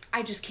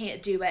 "I just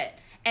can't do it."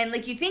 And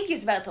like you think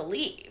he's about to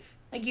leave.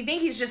 Like, you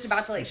think he's just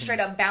about to, like, straight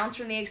up bounce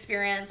from the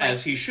experience. Like,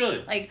 As he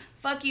should. Like,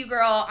 fuck you,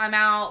 girl, I'm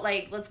out.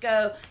 Like, let's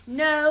go.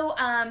 No,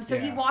 so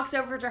he Yeah. walks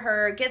over to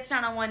her, gets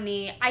down on one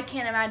knee. I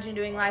can't imagine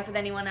doing life with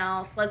anyone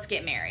else. Let's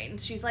get married.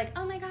 And she's like,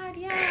 oh my god,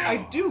 yeah.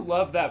 I do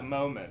love that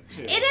moment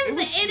too. It is.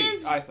 was It sweet,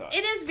 is. I thought.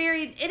 It is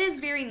very. It is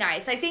very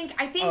nice. I think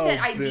Oh, that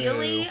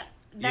ideally,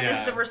 boo.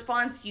 Yeah. the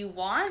response you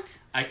want.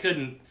 I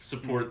couldn't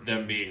support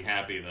them being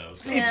happy though.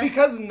 So. Yeah. It's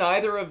because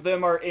neither of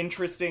them are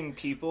interesting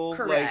people.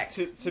 Correct.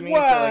 Like, to me, so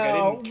like I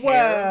didn't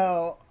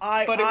care.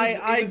 But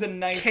it was a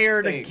nice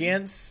cared thing.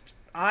 against.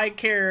 I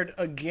cared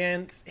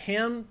against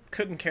him.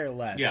 Couldn't care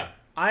less. Yeah.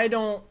 I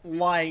don't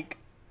like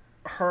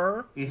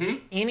her. Mm-hmm.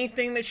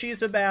 Anything that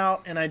she's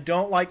about, and I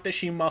don't like that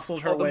she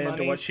muscled her All the way into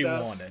money what she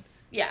stuff. wanted.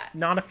 Yeah.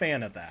 Not a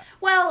fan of that.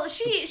 Well,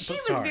 she was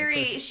sorry,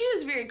 very Chris.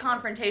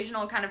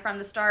 confrontational kind of from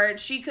the start.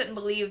 She couldn't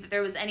believe that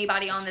there was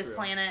anybody on this true.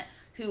 planet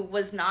who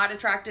was not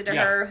attracted to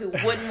Yeah. her, who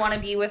wouldn't want to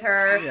be with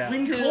her. Yeah.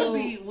 When who,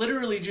 Colby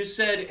literally just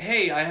said,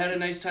 "Hey, I had a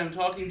nice time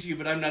talking to you,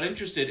 but I'm not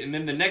interested," and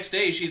then the next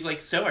day she's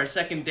like, "So our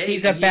second date?"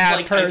 He's and a bad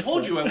like, person. "I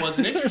told you I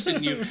wasn't interested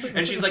in you,"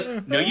 and she's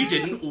like, "No, you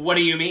didn't. What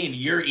do you mean?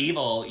 You're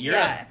evil. You're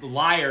Yeah. a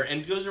liar,"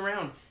 and goes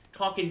around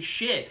talking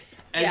shit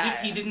as Yeah. if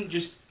he didn't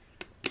just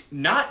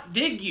not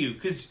dig you,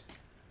 because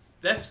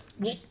that's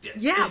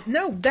Yeah,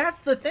 no, that's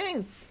the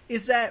thing.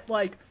 Is that,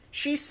 like,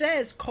 she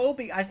says,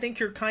 Colby, I think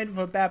you're kind of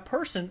a bad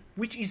person,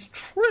 which is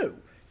true.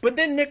 But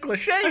then Nick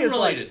Lachey is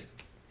like, unrelated.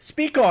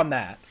 speak on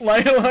that.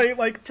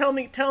 Like, tell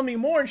me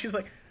more. And she's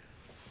like,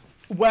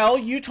 well,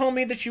 you told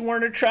me that you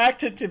weren't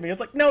attracted to me. It's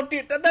like, no,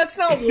 dude, that's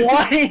not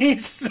why he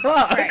sucks.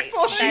 Right.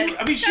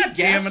 Like, I mean, she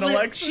damn it,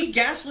 Alexis. she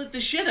gaslit the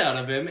shit out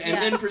of him, and Yeah.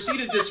 then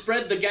proceeded to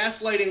spread the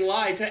gaslighting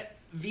lie to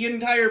the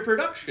entire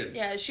production.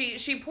 Yeah,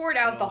 she poured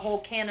out the whole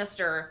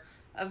canister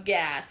of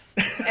gas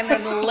and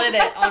then lit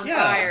it on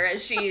Yeah. fire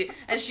as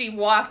she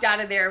walked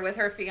out of there with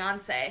her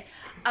fiance.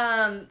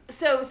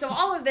 So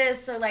all of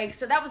this, so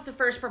that was the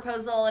first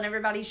proposal, and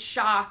everybody's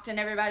shocked, and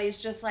everybody's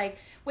just like,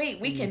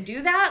 wait, we can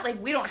do that?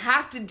 Like, we don't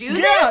have to do yeah,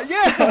 this?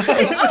 yeah.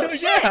 Oh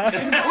shit!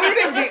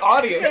 Including the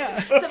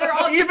audience. So they're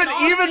all Even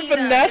see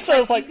Vanessa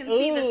is like, you can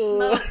see the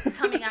 "Ugh." smoke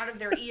coming out of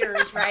their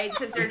ears, right?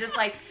 Because they're just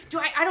like,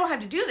 I don't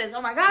have to do this.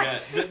 Oh my god.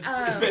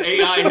 Yeah, the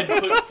AI had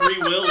put free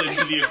will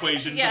into the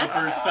equation Yeah. for the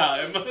first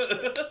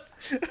time.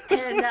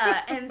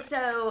 And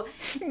so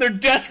They're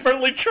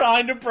desperately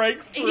trying to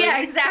break free.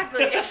 yeah,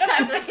 exactly.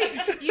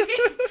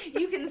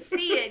 You can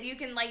see it. You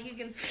can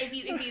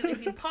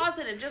if you pause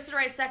it at just the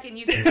right second,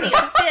 you can see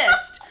a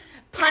fist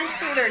punch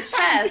through their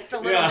chest a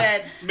little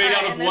bit, made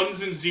out of and that's-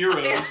 ones and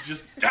zeros.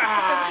 Just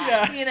ah!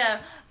 Yeah. You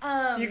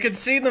know, You could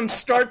see them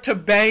start to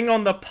bang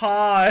on the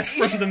pod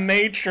from the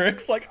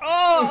Matrix, like,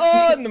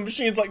 oh, and the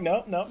machine's like,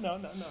 no.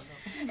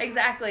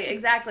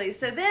 exactly.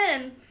 So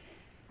then,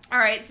 all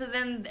right. So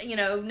then,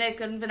 Nick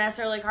and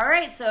Vanessa are like, all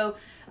right. So,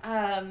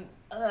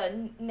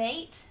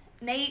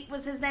 Nate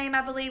was his name,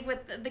 I believe,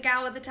 with the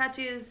guy with the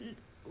tattoos.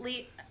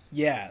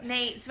 Yes.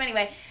 Nate. So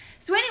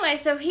anyway,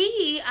 so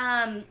he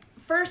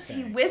first Okay,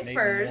 he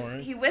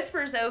Nate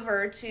whispers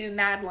over to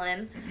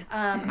Madeline,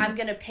 I'm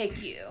gonna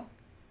pick you.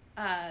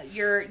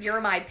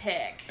 You're my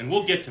pick. And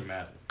we'll get to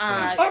Matt.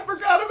 I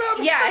forgot about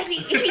that. Yeah,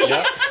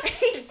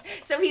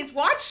 he's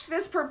watched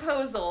this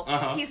proposal.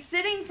 Uh-huh. He's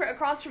sitting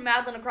across from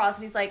Madeline and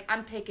he's like,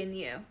 I'm picking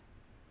you.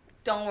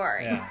 Don't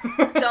worry. Yeah.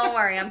 Don't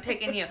worry, I'm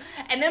picking you.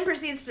 And then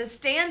proceeds to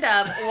stand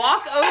up,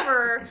 walk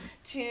over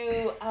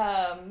to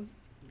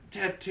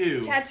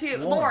Tattoo.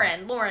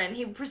 Lauren.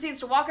 He proceeds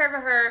to walk over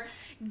her,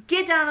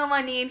 get down on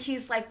one knee, and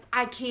he's like,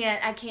 I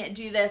can't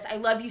do this. I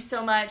love you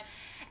so much.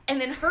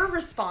 And then her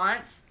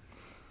response,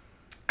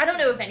 I don't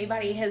know if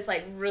anybody has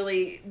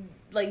really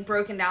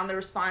broken down the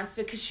response,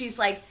 because she's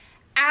like,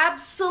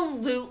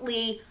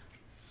 absolutely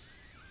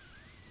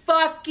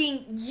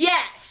fucking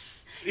yes.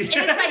 And it's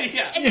like,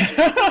 Yeah.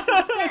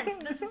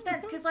 and the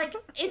suspense, because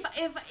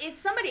if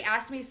somebody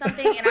asks me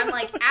something and I'm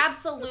like,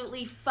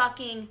 absolutely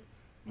fucking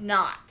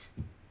not.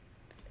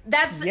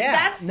 That's the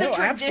no, It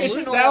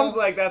traditional. sounds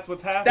like that's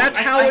what's happening. That's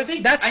how I it.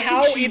 think That's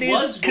how she it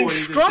was is going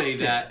constructed. to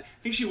say that.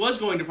 I think she was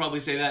going to probably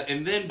say that,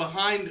 and then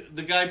behind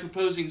the guy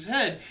proposing's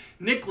head,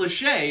 Nick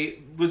Lachey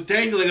was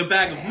dangling a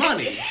bag of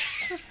money.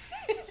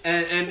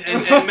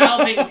 and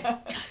mouthing,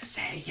 just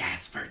say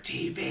yes for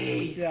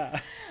TV. Yeah,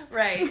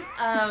 Right.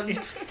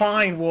 it's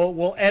fine.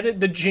 We'll edit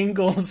the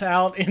jingles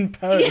out in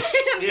post.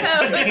 You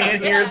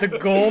can't hear the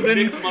golden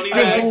Nick Money the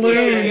Bags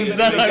balloons Lachey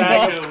that is a a I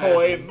bag bought. of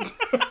coins.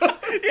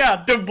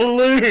 Yeah, the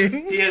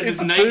balloons. He has It's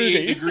his 98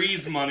 booty.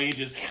 degrees money.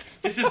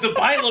 This is the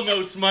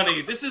Bilamos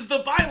money. This is the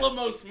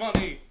Bilamos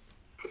money.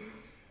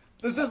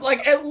 This is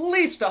like at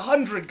least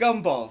 100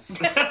 gumballs.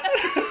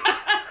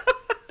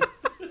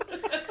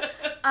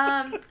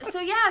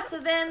 So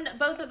then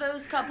both of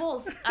those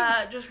couples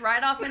just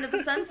ride off into the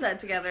sunset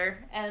together,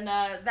 and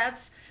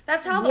that's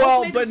how the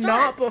ultimate but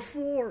starts.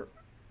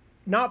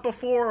 not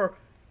before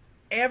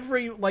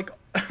every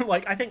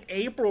I think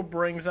April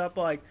brings up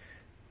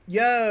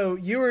yo,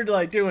 you were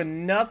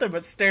doing nothing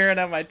but staring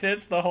at my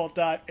tits the whole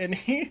time, and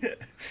he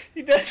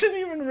doesn't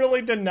even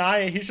really deny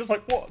it. He's just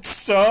like, what?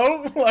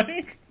 So what?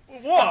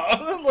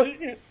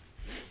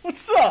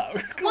 What's up?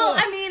 Come Well, on.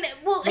 I mean,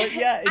 But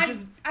yeah,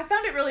 I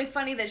found it really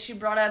funny that she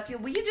brought up,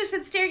 you've just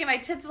been staring at my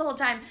tits the whole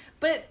time,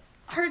 but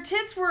her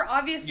tits were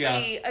obviously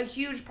Yeah. a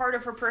huge part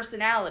of her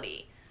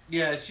personality.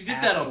 Yeah, she did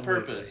that on Absolutely.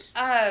 purpose.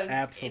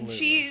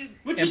 Absolutely.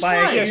 Which And is by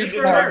a fine. Yeah, Good she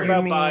for did talk her.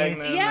 about mean- buying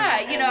them.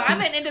 Yeah, you know, I'm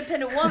an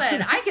independent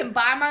woman. I can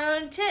buy my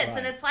own tits, and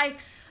Right. it's like,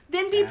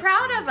 then be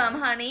proud of them,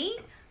 honey.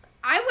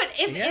 I would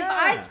if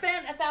I Yeah.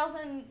 spent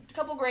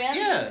couple grand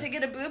Yeah. to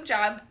get a boob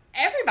job,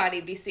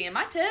 everybody'd be seeing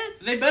my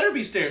tits. They better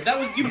be stared.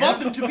 You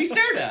bought them to be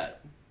stared at.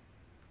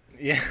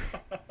 Yeah.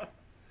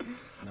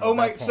 Oh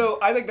my! So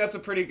I think that's a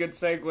pretty good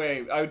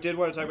segue. I did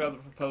want to talk about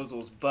the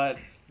proposals, but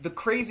the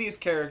craziest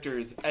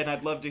characters, and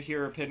I'd love to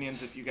hear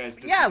opinions if you guys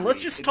disagree. Yeah,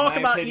 let's just In talk my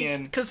about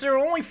opinion, each, because there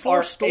are only 4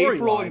 are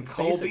April and storylines,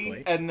 Colby,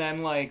 basically. and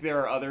then like there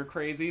are other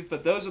crazies,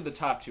 but those are the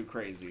top 2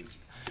 crazies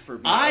for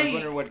me. I was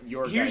wondering what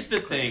your Here's the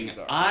guys' thing. crazies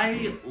are.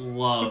 I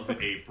love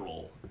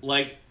April.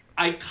 Like,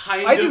 I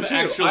kind I do of too.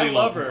 actually I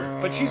love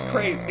her, but she's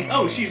crazy.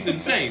 Oh, she's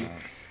insane.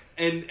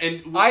 And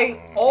I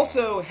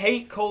also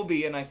hate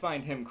Colby, and I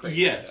find him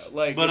crazy. Yes, though.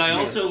 Like, but I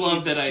also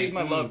love that she's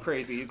my love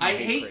crazy. He's my I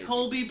hate crazy.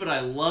 Colby, but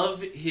I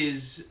love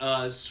his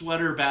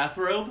sweater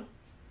bathrobe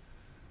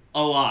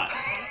a lot.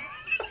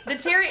 The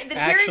terry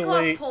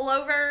Actually- cloth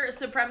pullover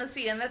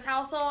supremacy in this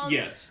household,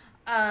 Yes.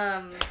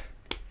 out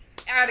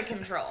of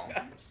control.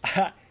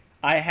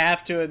 I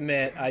have to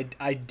admit,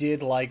 I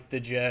did like the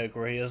joke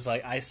where he was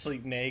like, "I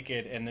sleep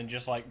naked," and then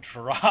just like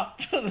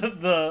dropped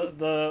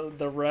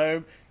the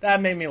robe. That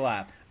made me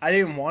laugh. I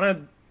didn't want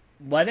to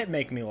let it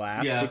make me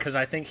laugh because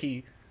I think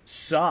he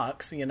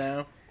sucks. You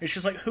know, it's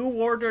just like, who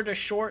ordered a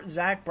short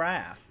Zach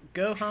Braff?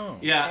 Go home.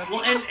 Yeah.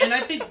 Well, and I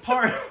think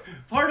part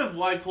of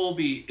why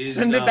Colby is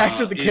Send it back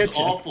to the is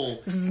kitchen.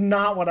 awful. This is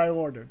not what I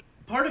ordered.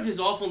 Part of his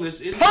awfulness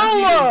doesn't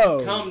Polo!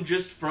 even come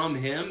just from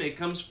him. It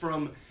comes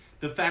from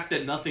the fact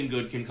that nothing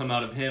good can come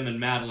out of him and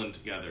Madeline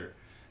together,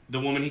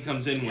 the woman he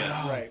comes in with,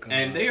 Right.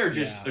 and they are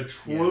just Yeah.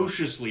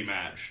 atrociously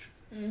matched.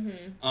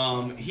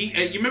 Mm-hmm.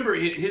 You remember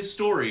his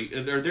story,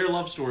 or their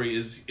love story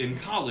is in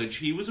college.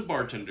 He was a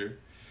bartender.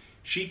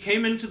 She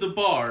came into the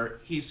bar.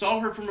 He saw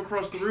her from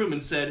across the room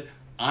and said,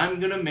 "I'm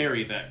gonna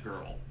marry that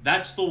girl.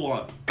 That's the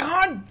one."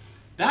 God.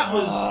 That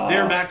was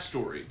their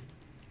backstory.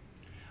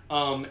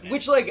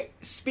 Which, like,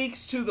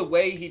 speaks to the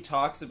way he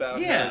talks about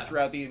Yeah, her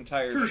throughout the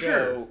entire for show,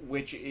 sure.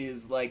 which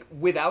is, like,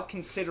 without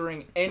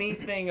considering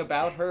anything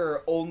about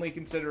her, only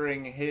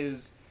considering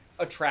his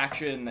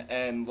attraction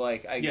and,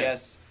 like, I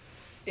guess,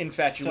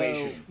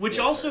 infatuation. Which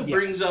also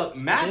brings Yes. up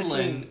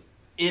Madeline This is-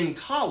 in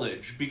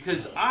college,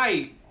 because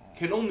I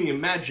can only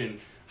imagine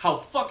how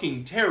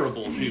fucking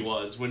terrible she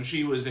was when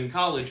she was in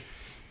college.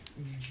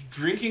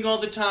 Drinking all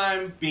the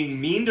time, being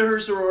mean to her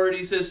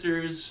sorority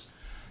sisters,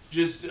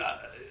 just...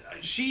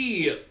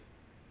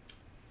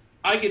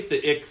 I get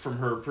the ick from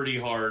her pretty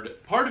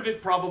hard. Part of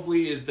it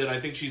probably is that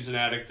I think she's an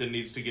addict and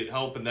needs to get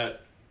help, and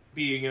that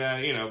being an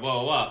addict, blah,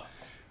 blah, blah.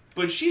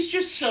 But she's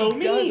just so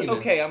mean.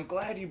 Okay, I'm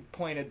glad you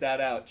pointed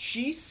that out.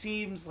 She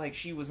seems like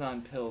she was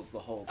on pills the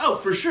whole time. Oh,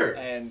 for sure.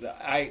 And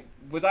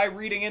was I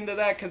reading into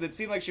that? Because it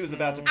seemed like she was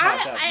about to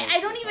pass out. I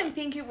don't even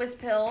think it was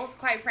pills,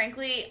 quite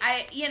frankly.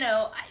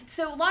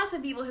 So lots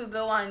of people who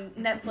go on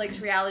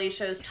Netflix reality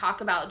shows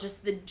talk about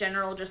just the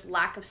general just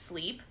lack of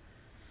sleep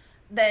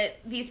that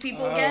these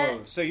people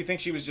get. So you think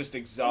she was just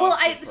exhausted? Well,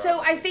 I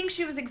probably. think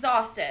she was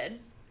exhausted.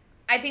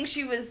 I think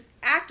she was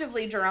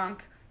actively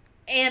drunk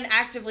and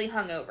actively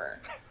hungover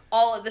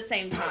all at the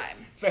same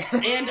time. Fair.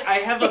 And I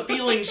have a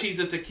feeling she's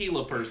a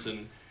tequila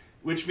person,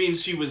 which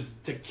means she was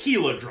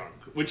tequila drunk,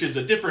 which is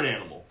a different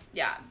animal.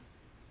 Yeah.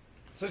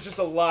 So it's just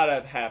a lot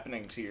of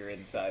happening to your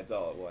insides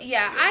all at once.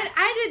 Yeah,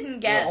 I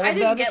didn't get All I of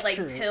didn't that get is like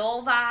true.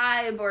 pill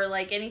vibe or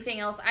like anything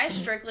else. I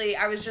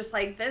was just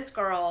like, this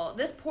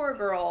poor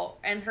girl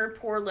and her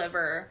poor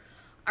liver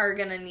are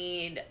gonna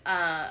need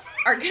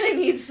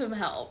some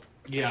help.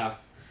 Yeah.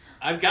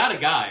 I've got a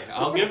guy.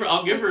 I'll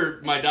give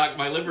her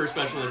my liver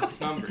specialist's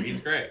number.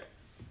 He's great.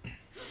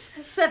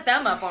 Set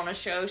them up on a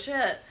show,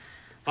 shit.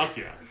 Fuck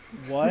yeah.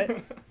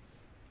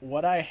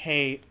 What I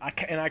hate,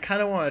 and I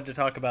kind of wanted to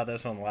talk about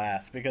this one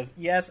last, because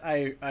yes,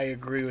 I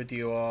agree with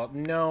you all.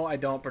 No, I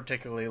don't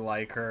particularly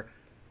like her,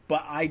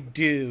 but I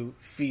do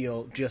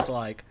feel just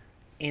like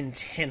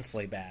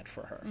intensely bad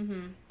for her.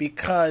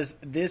 Because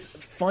this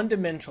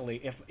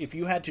fundamentally, if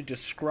you had to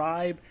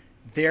describe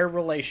their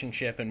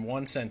relationship in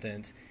one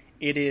sentence,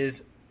 it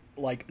is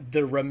like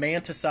the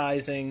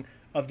romanticizing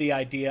of the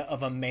idea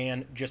of a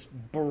man just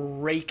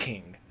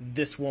breaking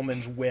this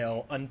woman's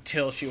will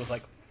until she was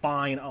like,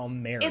 fine, I'll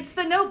marry It's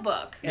you. The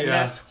Notebook. And Yeah.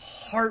 that's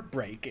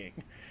heartbreaking.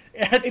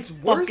 It's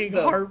Worse, fucking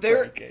though.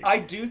 heartbreaking. I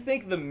do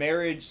think the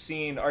marriage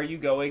scene. Are you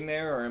going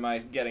there, or am I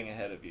getting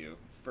ahead of you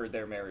for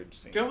their marriage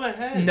scene? Go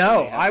ahead.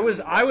 No, They have I to was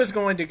do that.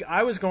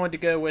 I was going to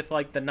go with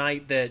like the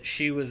night that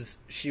she was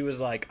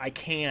like, I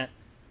can't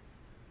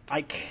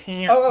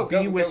go be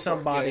for with it.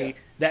 somebody Yeah, yeah.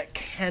 that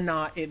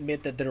cannot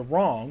admit that they're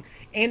wrong,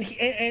 and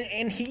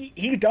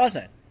he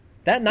doesn't.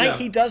 That night Yeah.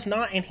 he does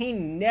not, and he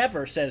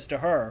never says to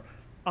her,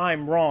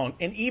 I'm wrong.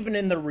 And even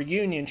in the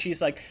reunion,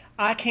 she's like,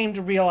 I came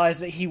to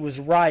realize that he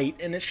was right,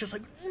 and it's just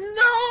like,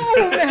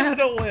 no,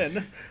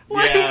 Madeline,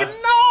 like Yeah.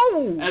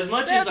 no. As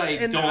much as I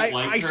and don't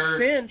like her,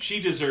 sent- she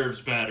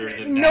deserves better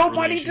than that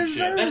Nobody relationship.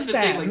 deserves That's the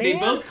that, thing. Like, they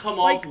man. both come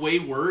Like- off way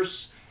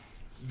worse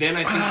than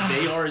I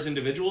think they are as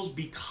individuals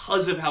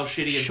because of how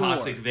shitty and Sure.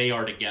 toxic they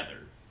are together.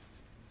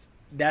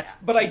 That's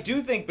But I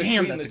do think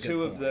between that's the a good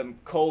two of point. them,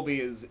 Colby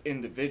is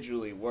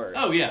individually worse.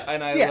 Oh, yeah.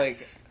 And I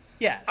yes.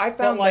 Yes. I But,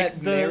 found like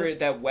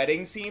that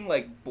wedding scene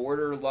like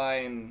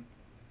borderline.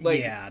 Like,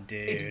 yeah,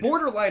 dude. it's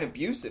borderline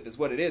abusive, is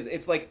what it is.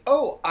 It's like,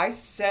 oh, I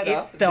set It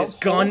up felt this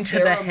gun whole to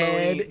the ceremony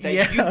head, that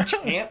yeah. you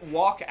can't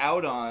walk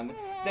out on.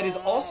 That is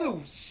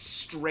also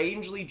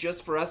strangely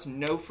just for us,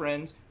 no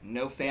friends,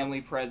 no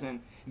family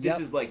present. This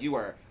Yep. is like you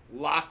are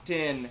locked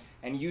in,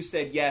 and you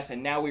said yes,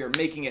 and now we are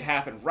making it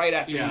happen right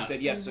after Yeah. you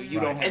said yes, so you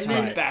Right. don't have And time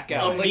then to back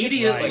out.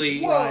 immediately- like, it's just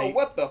like, whoa, Right.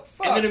 what the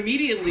fuck? And then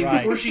immediately, Right.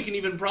 before she can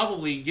even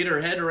probably get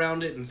her head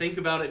around it and think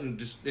about it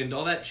and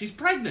all that, she's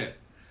pregnant.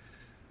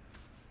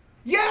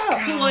 yeah,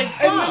 So, like,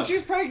 and then fuck.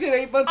 she's pregnant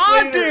 8 months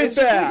I later. did it's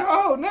just that. like,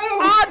 oh no!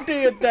 I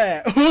did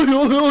that.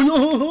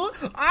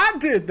 I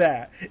did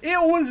that.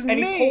 It was And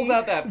me he pulls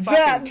out that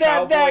fucking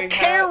cowboy that hat.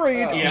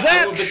 carried Oh. Yeah,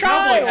 that well, the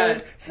cowboy child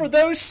hat- for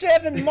those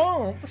 7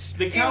 months.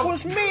 The It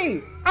was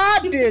me. I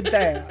did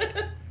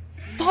that.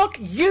 Fuck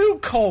you,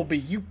 Colby,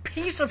 you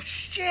piece of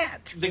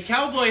shit. The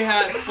cowboy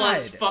hat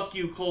plus God. fuck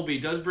you, Colby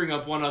does bring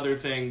up one other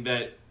thing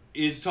that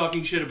is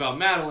talking shit about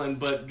Madeline,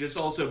 but just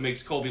also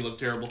makes Colby look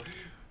terrible.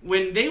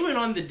 When they went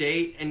on the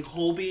date and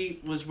Colby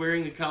was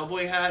wearing a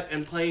cowboy hat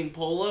and playing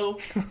polo,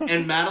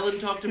 and Madeline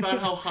talked about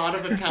how hot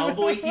of a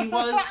cowboy he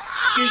was,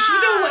 does she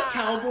know what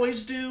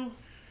cowboys do?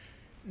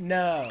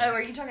 No. Oh,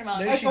 are you talking about?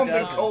 No, I she don't think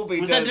doesn't.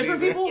 Colby Was does that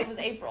different either. people? It was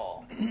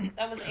April.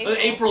 That was April.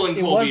 April and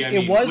It Colby, was- I it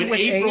mean. was when with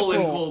April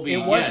and April. Colby. It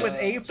was yes. with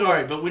April.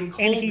 Sorry, but when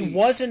Colby... And he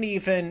wasn't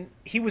even,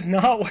 he was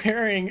not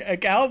wearing a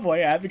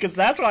cowboy hat because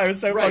that's why it was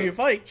so Right. fucking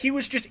funny. He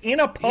was just in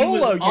a was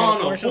polo on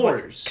uniform. a She was like,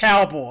 horse.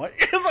 cowboy.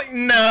 It's like,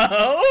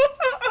 no.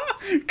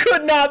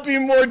 Could not be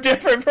more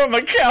different from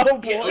a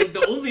cowboy. Yeah, like,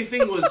 the only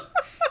thing was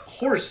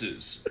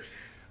horses.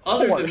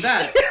 Other than Horse.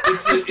 that,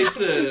 it's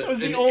was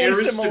the an only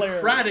similarity.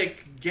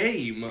 aristocratic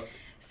game.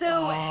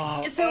 So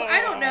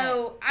I don't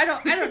know. I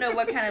don't know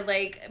what kind of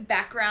like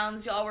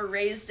backgrounds y'all were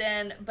raised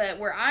in, but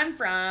where I'm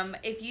from,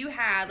 if you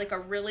had like a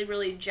really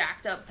really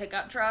jacked up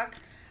pickup truck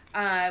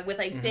with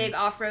like big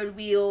off-road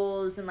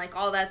wheels and like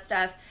all that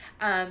stuff,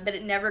 but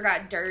it never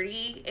got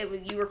dirty,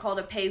 you were called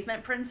a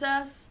pavement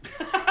princess.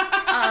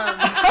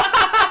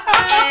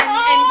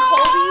 And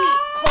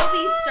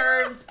Colby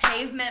serves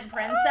pavement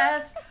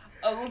princess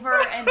over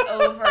and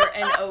over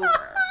and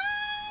over.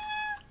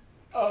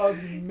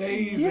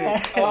 Amazing.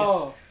 Yes.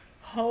 Oh,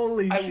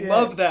 Holy I shit.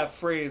 love that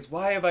phrase.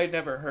 Why have I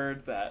never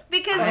heard that?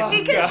 Because God.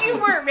 you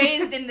weren't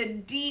raised in the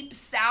deep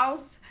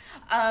south,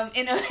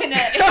 in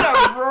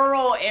a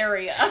rural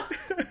area.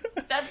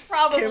 That's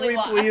probably Can we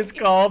why. please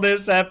call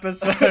this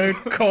episode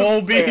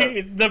Colby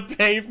Fair. the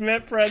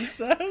Pavement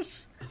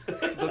Princess? The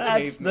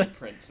That's pavement the-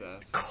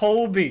 princess.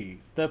 Colby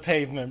the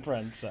Pavement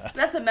Princess.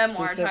 That's a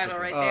memoir title Specifically.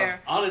 right Oh.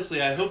 there.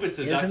 Honestly, I hope it's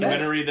a Isn't it?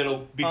 documentary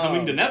that'll be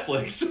coming to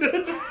Netflix.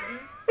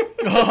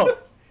 Oh,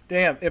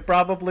 damn, it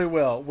probably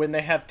will. When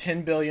they have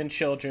 10 billion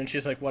children,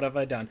 she's like, what have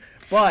I done?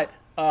 But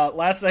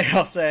last thing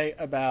I'll say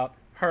about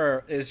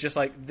her is just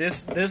like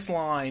this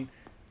line,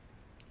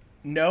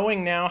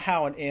 knowing now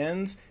how it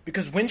ends,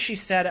 because when she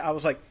said it, I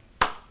was like,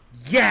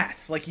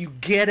 yes, like you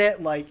get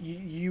it, like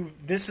you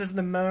this is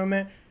the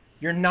moment,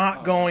 you're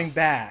not going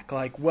back,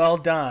 like well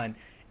done.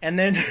 And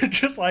then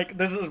just like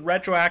this is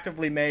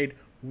retroactively made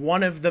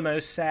one of the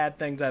most sad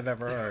things I've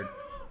ever heard.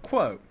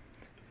 Quote,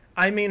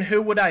 I mean,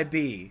 who would I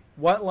be?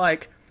 What,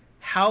 like,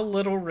 how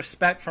little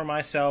respect for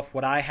myself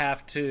would I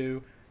have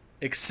to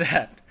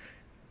accept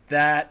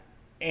that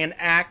and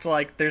act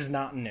like there's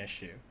not an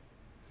issue?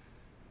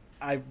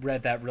 I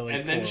read that really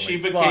and then poorly, she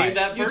became but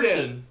that You person.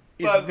 did.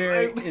 It's But-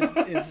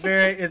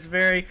 very, it's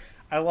very,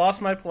 I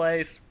lost my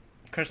place.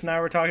 Chris and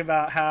I were talking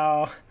about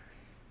how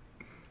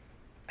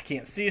I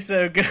can't see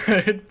so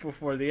good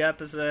before the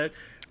episode,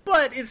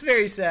 but it's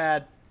very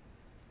sad.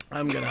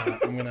 I'm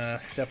gonna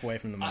step away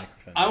from the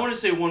microphone. I want to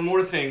say one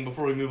more thing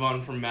before we move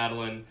on from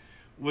Madeline,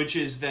 which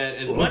is that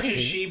as much as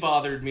she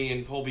bothered me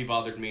and Colby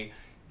bothered me,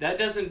 that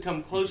doesn't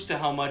come close to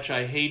how much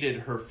I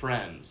hated her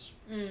friends.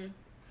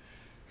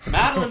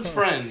 Madeline's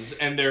friends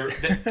and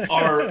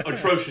are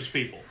atrocious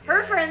people.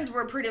 Her friends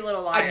were Pretty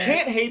Little I Liars.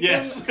 can't hate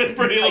Yes, them.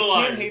 Pretty Little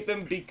I can't Liars. hate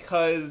them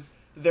because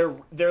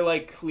they're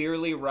like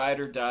clearly ride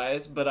or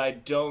dies, but I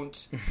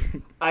don't.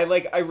 I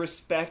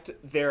respect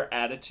their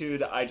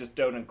attitude. I just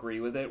don't agree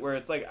with it. Where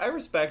it's like I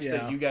respect Yeah.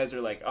 that you guys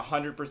are like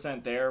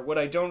 100% there. What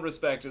I don't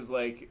respect is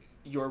like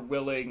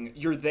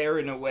you're there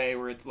in a way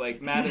where it's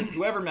like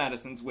whoever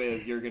Madison's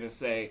with, you're gonna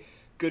say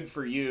good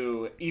for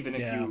you, even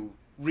if Yeah. you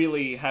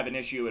really have an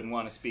issue and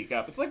want to speak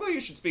up. It's like, well,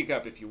 you should speak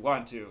up if you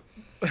want to.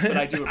 But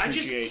I do I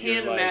just appreciate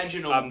can't your, like,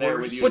 imagine a I'm there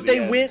worse- with you. But at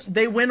the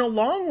they end. went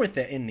along with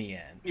it in the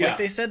end. Yeah, Like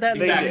they said that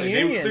exactly. in the They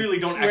reunion, clearly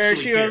don't where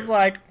actually she was care.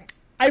 like,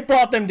 "I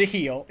brought them to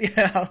heal."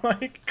 Yeah,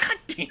 like God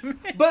damn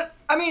it. But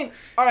I mean,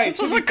 all right. This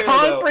to was be a fair,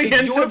 though,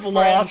 comprehensive if your friend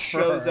loss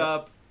for shows her.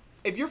 up,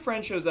 if your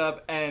friend shows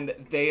up and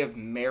they have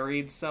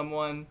married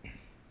someone,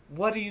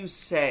 what do you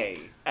say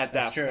at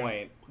That's that true.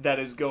 point that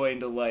is going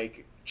to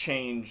like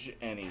change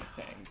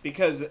anything?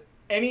 Because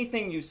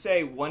anything you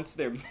say once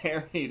they're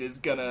married is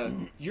gonna...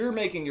 You're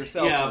making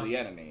yourself the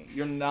enemy.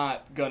 You're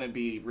not gonna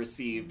be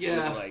received with,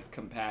 like,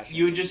 compassion.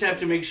 You would just have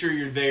to make sure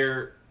you're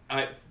there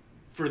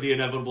for the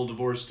inevitable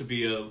divorce to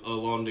be a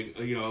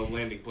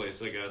landing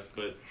place, I guess,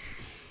 but...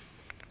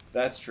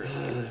 That's true.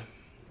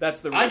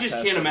 That's the. I just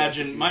can't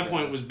imagine. My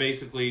point was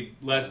basically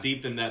less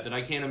deep than that. That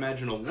I can't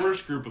imagine a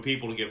worse group of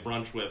people to get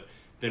brunch with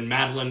than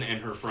Madeline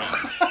and her friends.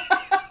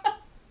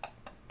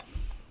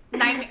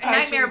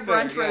 Nightmare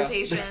brunch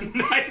rotation.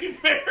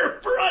 Nightmare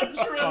brunch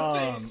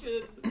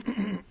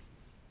rotation.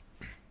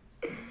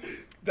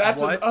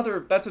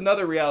 That's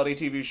another reality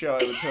TV show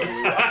I would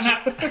totally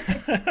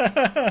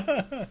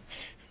watch.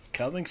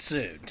 Coming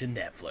soon to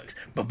Netflix.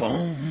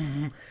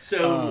 Ba-boom.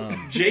 So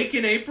Jake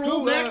and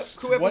April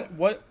next.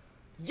 What?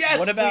 Yes,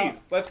 what about,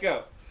 please. Let's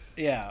go.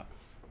 Yeah.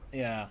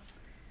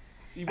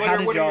 What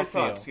are your y'all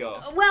thoughts, feel?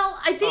 y'all? Well,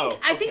 I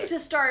think to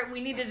start, we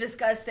need to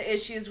discuss the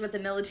issues with the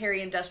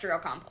military-industrial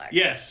complex.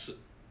 Yes.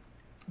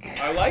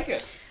 I like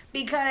it.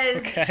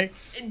 Because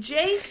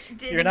Jake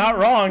did... You're not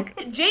wrong.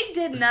 Jake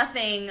did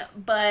nothing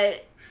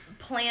but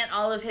plant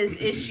all of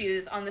his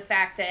issues on the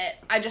fact that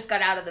I just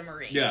got out of the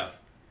Marines. Yeah.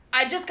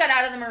 I just got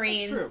out of the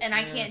Marines and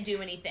I can't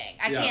do anything.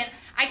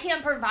 I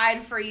can't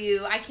provide for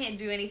you. I can't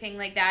do anything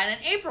like that.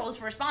 And April's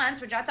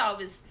response, which I thought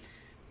was,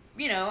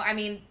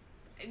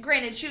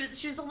 granted she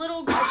was a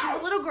little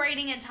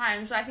grating at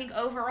times, but I think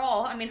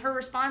overall, her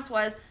response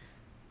was,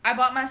 I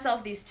bought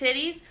myself these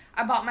titties.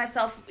 I bought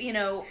myself,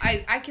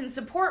 I can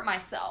support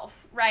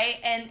myself, right?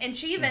 And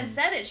she even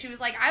said it. She was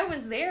like, I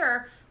was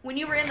there when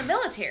you were in the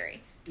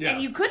military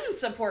and you couldn't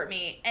support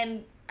me,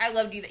 and I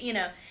loved you,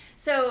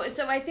 So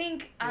I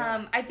think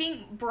I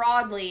think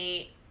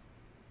broadly,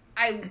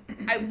 I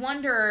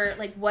wonder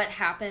like what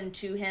happened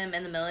to him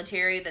in the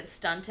military that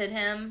stunted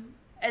him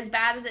as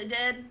bad as it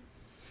did.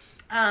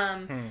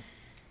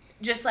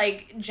 Just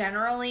like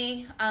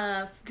generally,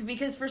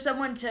 because for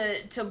someone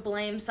to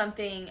blame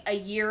something a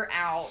year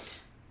out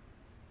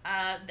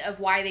of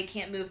why they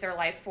can't move their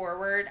life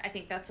forward, I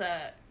think that's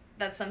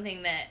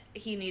something that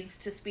he needs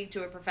to speak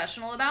to a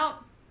professional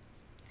about.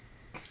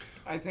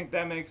 I think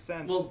that makes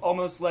sense. Well,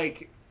 almost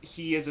like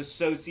he is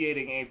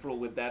associating April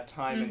with that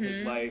time in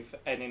his life,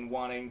 and in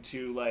wanting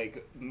to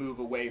like move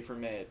away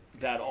from it,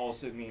 that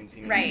also means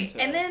he needs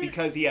to, and then,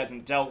 because he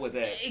hasn't dealt with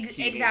it.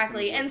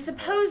 Exactly, and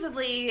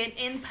supposedly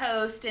in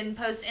post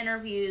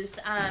interviews,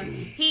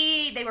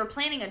 they were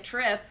planning a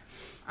trip,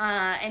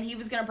 and he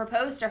was going to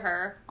propose to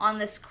her on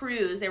this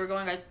cruise. They were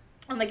going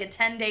on like a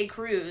 10-day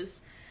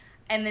cruise.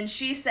 And then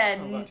she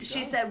said,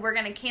 we're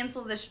going to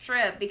cancel this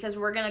trip because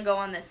we're going to go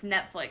on this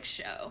Netflix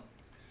show.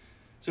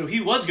 So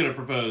he was going to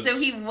propose. So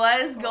he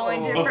was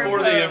going to propose.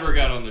 Before they ever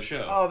got on the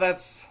show. Oh,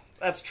 that's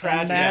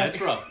tragic. That's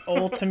rough.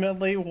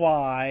 Ultimately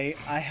why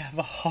I have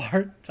a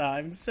hard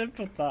time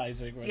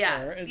sympathizing with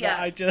her.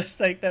 I just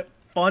think that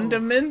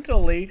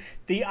fundamentally,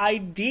 the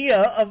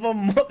idea of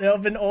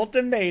an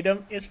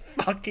ultimatum is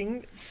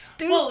fucking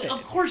stupid. Well,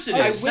 of course it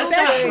is.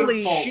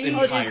 Especially,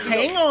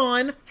 hang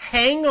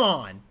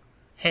on.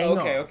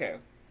 Okay.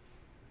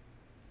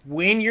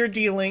 When you're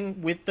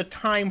dealing with the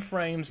time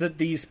frames that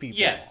these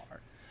people are.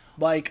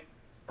 Like,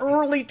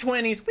 early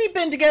 20s, we've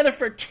been together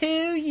for 2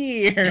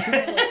 years.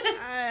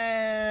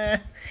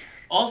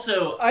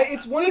 Also,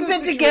 we've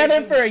been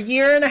together for a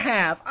year and a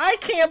half. I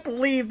can't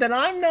believe that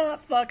I'm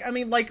not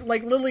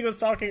like Lily was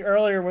talking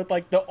earlier with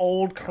like the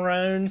old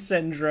crone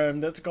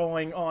syndrome that's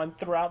going on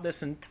throughout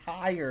this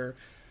entire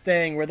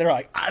thing, where they're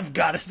like, I've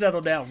got to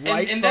settle down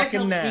and that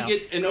helps now. Me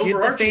get an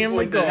overarching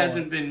point that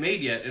hasn't been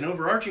made yet. An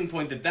overarching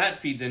point that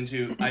feeds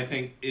into, I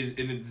think,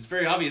 and it's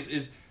very obvious,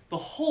 is the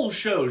whole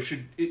show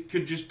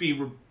could just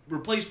be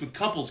replaced with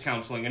couples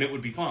counseling, and it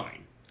would be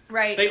fine.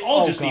 Right. They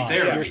all just need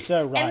therapy. You're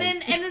so right.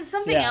 And then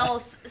something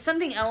else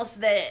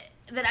that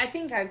I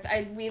think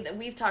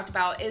we've talked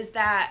about is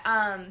that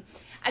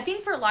I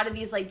think for a lot of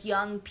these like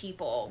young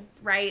people,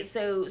 right?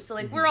 So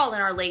like we're all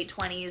in our late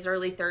 20s,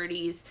 early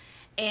 30s,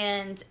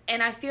 and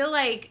I feel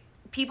like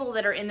people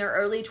that are in their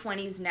early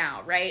 20s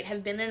now, right,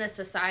 have been in a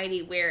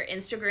society where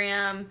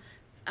Instagram,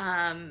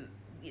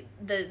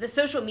 the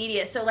social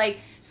media, so like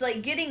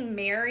getting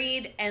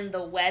married and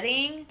the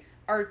wedding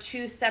are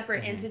two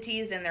separate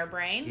entities in their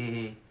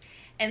brain.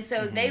 And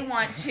so they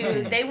want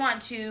to have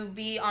an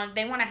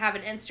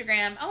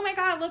Instagram. Oh my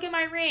God, look at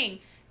my ring.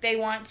 They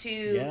want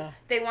to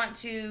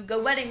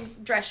go wedding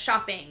dress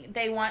shopping.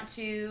 They want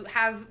to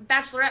have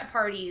bachelorette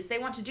parties. They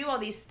want to do all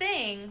these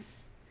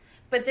things.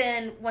 But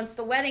then once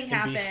the wedding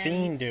happens, be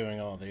seen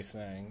doing all these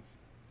things.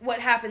 What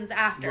happens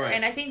after? Right.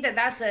 And I think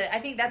that's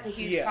a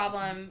huge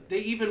problem. They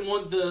even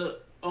want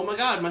oh my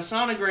God, my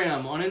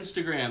sonogram on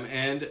Instagram,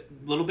 and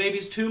little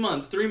baby's 2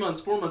 months, 3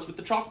 months, 4 months with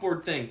the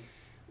chalkboard thing.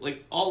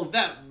 Like, all of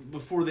that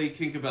before they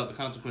think about the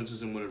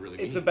consequences and what it really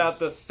means. It's about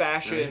the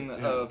fashion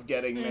of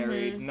getting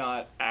married,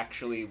 not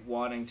actually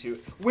wanting to.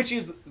 Which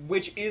is,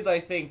 I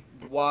think,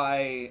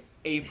 why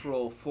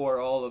April, for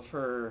all of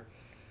her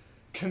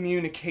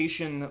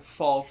communication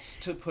faults,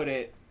 to put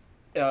it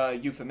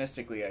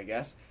euphemistically, I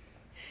guess,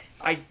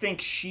 I think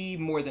she,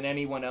 more than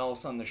anyone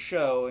else on the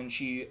show, and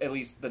she, at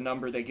least the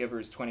number they give her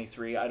is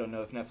 23. I don't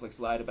know if Netflix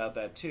lied about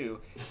that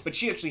too. But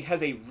she actually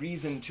has a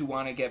reason to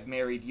want to get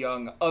married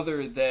young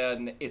other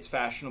than it's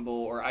fashionable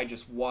or I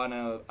just want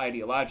to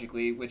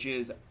ideologically, which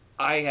is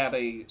I have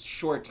a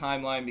short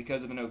timeline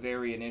because of an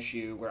ovarian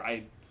issue where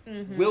I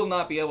will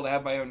not be able to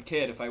have my own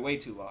kid if I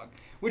wait too long.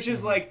 Which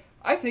is like,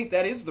 I think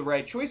that is the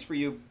right choice for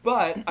you,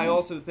 but I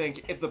also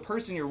think if the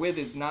person you're with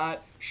is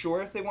not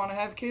sure if they want to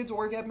have kids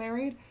or get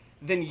married,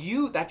 then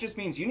that just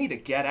means you need to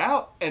get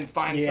out and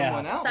find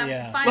someone else.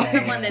 Find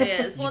someone that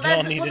is. Well,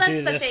 that's the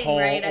thing, whole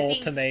right?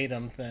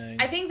 ultimatum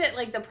thing. I think that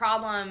like the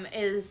problem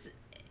is,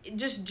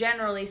 just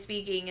generally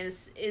speaking,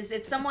 is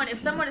if someone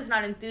is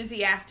not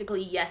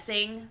enthusiastically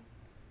yesing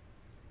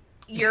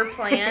your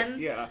plan,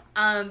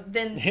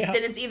 then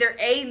it's either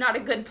A, not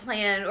a good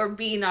plan, or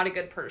B, not a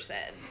good person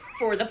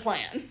for the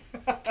plan.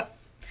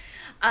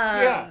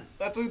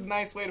 That's a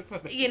nice way to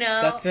put it. You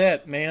know, that's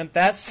it, man.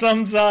 That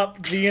sums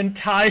up the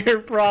entire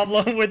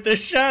problem with the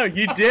show.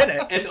 You did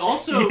it, and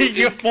also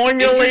you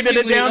formulated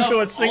it down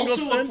to a single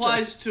also sentence.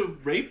 Applies to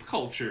rape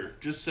culture.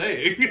 Just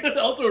saying.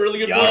 Also, a really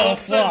good point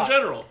in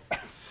general.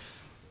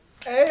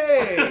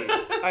 Hey,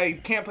 I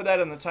can't put that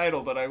in the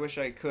title, but I wish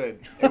I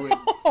could. It would.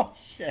 Oh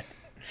shit!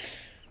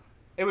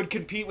 It would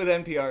compete with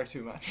NPR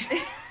too much.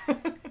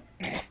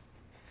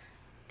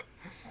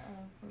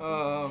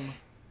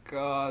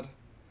 God.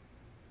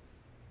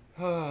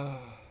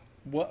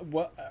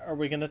 What are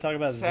we going to talk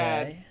about?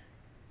 Sad.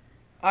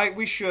 Zay?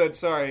 We should.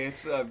 Sorry,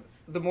 it's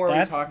the more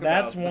we talk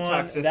about the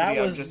toxicity,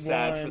 I'm just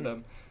sad for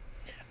them.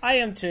 I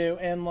am too,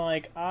 and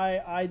like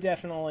I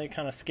definitely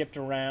kind of skipped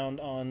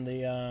around on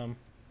the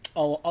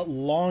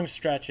long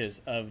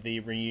stretches of the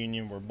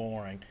reunion were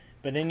boring.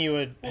 But then you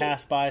would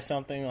pass by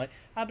something like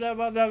blah, blah,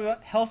 blah, blah,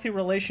 healthy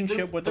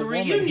relationship with a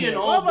woman. The reunion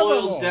all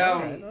boils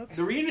down. Okay,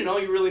 the reunion, all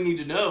you really need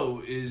to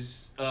know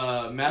is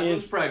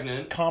Madeline's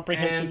pregnant.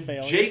 Comprehensive and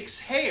failure.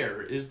 Jake's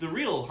hair is the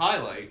real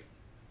highlight.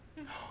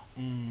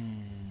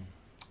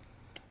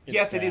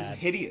 Yes, bad. it is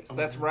hideous.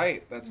 That's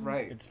right. That's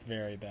right. It's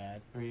very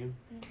bad. Are you?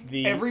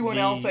 Everyone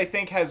else, I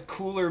think, has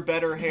cooler,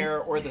 better hair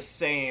or the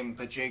same,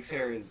 but Jake's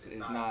hair is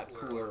not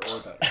cooler or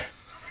better.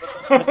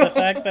 But the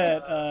fact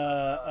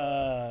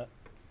that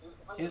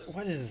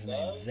what is his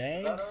name?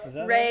 Zay? Is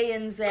that Ray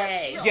and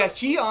Zay. Yeah,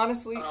 he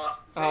honestly,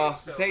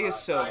 Zay is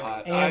so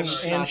hot. And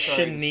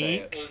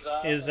Shanique,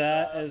 is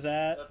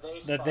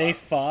that they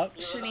fucked?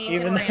 Shanique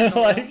even though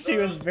like she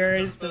was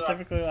very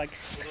specifically like,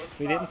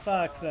 we didn't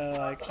fuck, so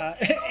like,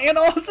 and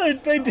also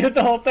they did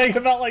the whole thing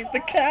about like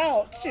the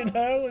couch, you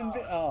know, and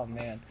oh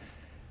man,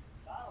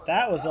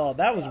 that was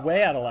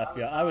way out of left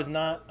field. I was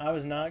not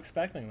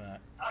expecting that.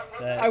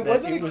 I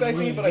wasn't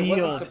expecting it, but I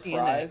wasn't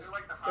surprised.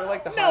 They're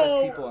like the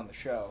hottest people on the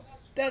show.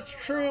 That's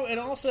true, and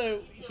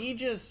also he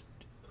just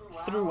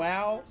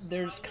throughout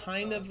there's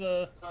kind of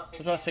I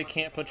was about to say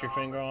can't put your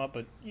finger on it,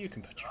 but you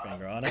can put your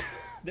finger on it.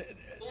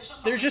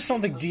 There's just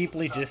something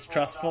deeply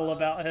distrustful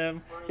about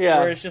him. Yeah.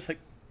 Where it's just like,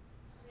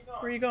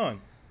 where are you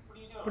going?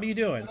 What are you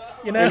doing?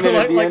 You know, and then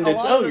like, at the end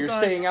it's, you're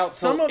staying out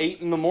till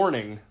 8 in the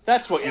morning.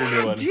 That's what you're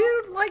doing.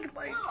 Dude,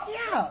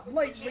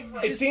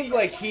 it seems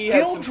like he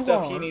has some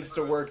stuff he needs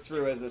to work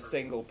through as a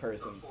single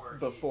person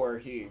before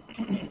he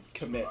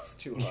commits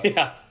too hard.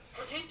 Yeah.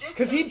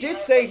 Because he did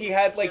say he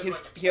had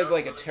he has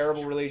like a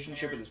terrible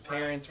relationship with his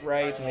parents,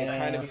 right? And they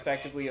kind of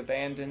effectively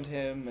abandoned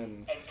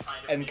him,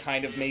 and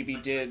kind of maybe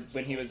did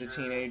when he was a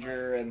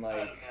teenager, and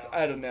like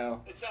I don't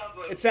know.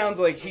 It sounds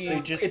like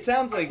it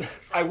sounds like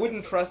I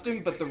wouldn't trust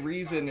him, but the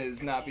reason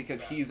is not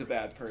because he's a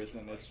bad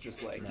person. It's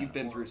just like you've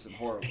been through some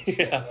horrible shit.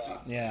 It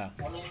seems. Yeah,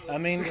 I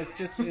mean it's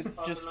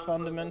just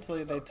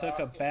fundamentally they took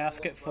a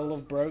basket full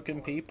of broken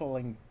people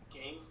and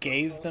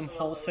gave them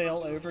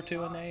wholesale over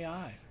to an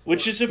AI.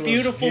 Which is a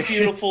beautiful,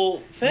 beautiful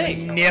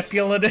thing.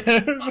 Manipulative.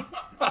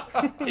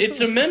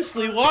 It's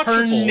immensely watchable.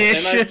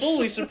 Pernicious. And I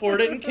fully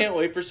support it and can't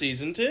wait for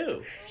season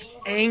 2.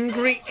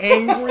 Angry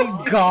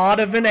god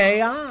of an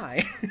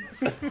AI.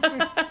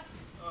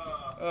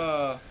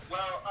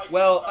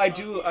 Well,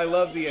 I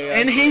love the AI.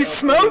 And he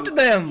smote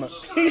them.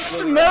 He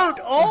smote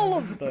all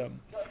of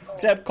them.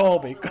 Except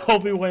Colby.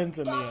 Colby wins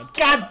in the end.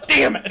 God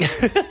damn it.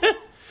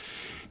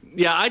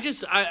 Yeah, I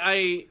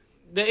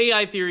the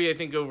AI theory I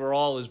think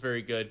overall is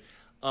very good.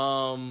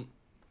 And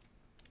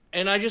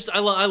I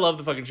love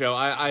the fucking show.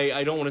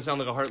 I don't want to sound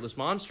like a heartless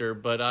monster,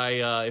 but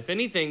if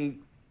anything,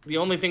 the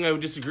only thing I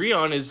would disagree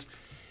on is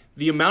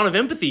the amount of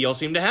empathy y'all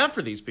seem to have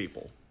for these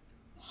people.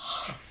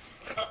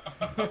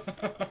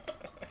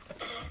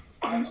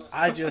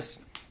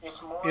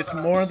 It's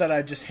more that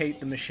I just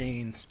hate the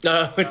machines.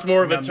 It's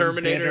more of a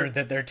Terminator bitter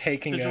that they're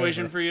taking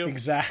situation over. for you.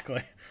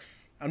 Exactly.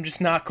 I'm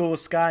just not cool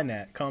with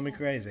Skynet. Call me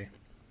crazy.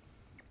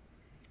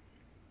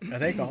 Are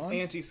they gone?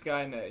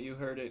 Anti-Skynet. You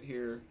heard it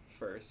here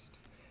first.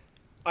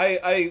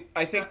 I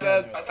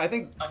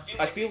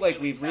feel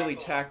like we've really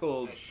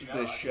tackled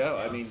this show.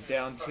 I mean,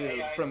 down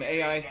to from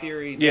AI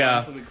theory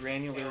down to the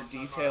granular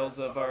details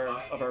of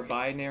our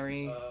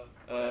binary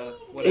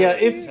whatever. Yeah,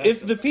 if the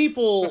contestants.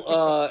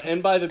 people,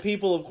 and by the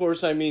people, of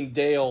course, I mean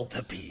Dale,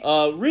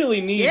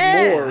 really need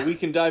Yeah. more, we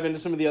can dive into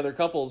some of the other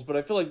couples. But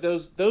I feel like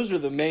those are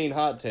the main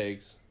hot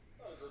takes.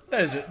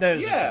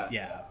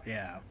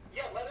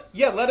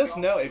 Yeah, let us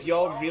know if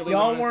y'all really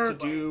Y'all want us weren't-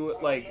 to do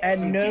like at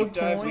some no deep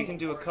dives. We point- can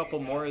do a couple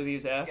more of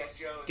these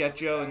eps. Get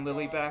Joe and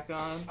Lily back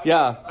on.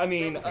 Yeah. I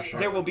mean,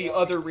 there will be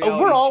other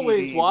reality We're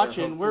always TV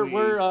watching. where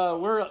We're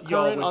hopefully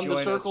current would on the join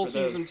us Circle for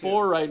those, season too.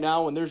 4 right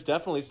now, and there's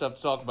definitely stuff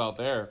to talk about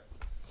there.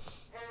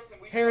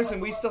 Harrison,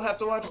 we still have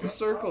to watch The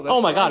Circle. That's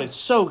Oh my god, right. it's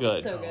so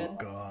good. So good.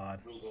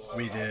 God,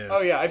 we do. Oh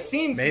yeah, I've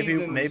seen Maybe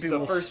the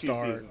we'll first few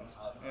start. seasons.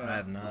 I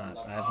have not.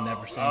 I've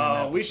never seen an Oh,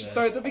 episode. we should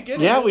start at the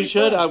beginning. Yeah, That'd we be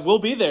should. fun. We'll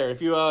be there if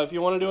you want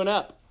to do an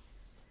ep.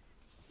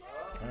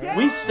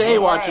 We stay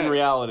All watching right.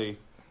 reality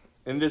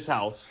in this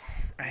house.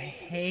 I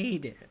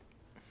hate it.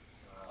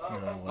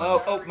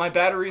 Oh, my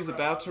battery's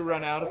about to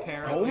run out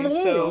apparently. Oh, no.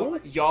 So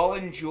y'all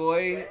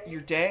enjoy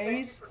your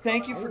days.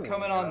 Thank you for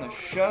coming on the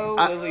show,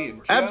 Lily and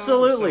Joe.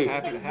 absolutely. We're so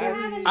happy to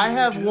have you. I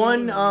have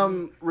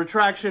one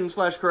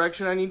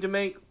retraction/correction I need to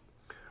make.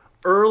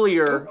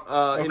 Earlier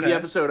in the Okay.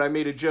 episode, I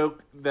made a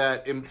joke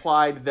that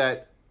implied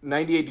that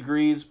 98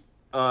 Degrees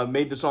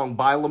made the song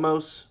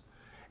Bailamos,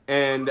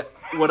 and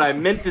what I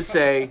meant to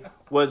say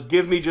was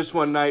 "Give me just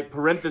one night,"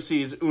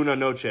 parentheses, una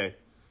noche,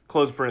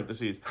 close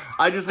parentheses.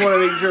 I just want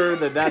to make sure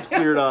that that's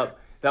cleared up.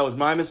 That was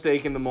my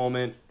mistake in the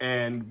moment,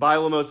 and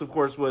Bailamos, of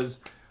course, was,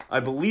 I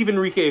believe,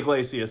 Enrique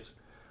Iglesias,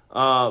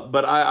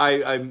 but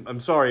I'm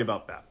sorry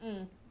about that.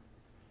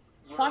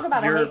 Talk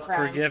about a You're hate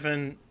crime.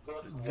 forgiven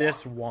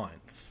this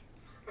once,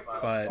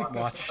 but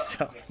watch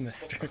yourself,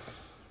 Mister.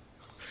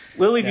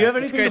 Lily, do you have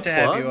It's anything great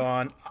to plug? have you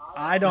on.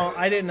 I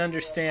didn't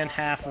understand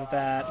half of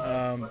that,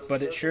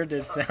 but it sure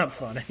did sound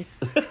funny.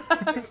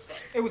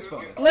 It was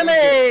fun.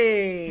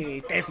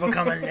 Lily, thanks for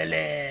coming,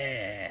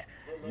 Lily.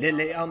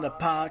 Lily on the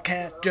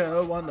podcast,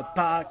 Joe on the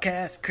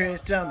podcast,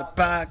 Chris on the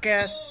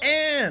podcast,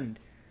 and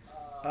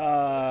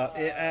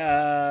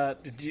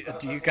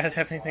do you guys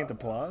have anything to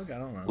plug? I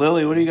don't know.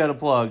 Lily, what do you got to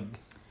plug?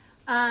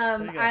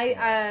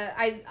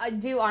 I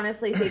do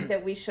honestly think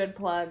that we should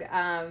plug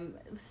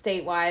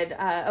statewide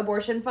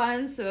abortion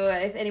funds. So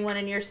if anyone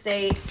in your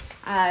state,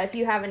 if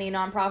you have any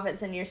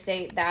nonprofits in your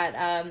state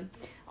that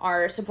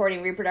are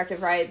supporting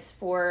reproductive rights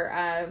for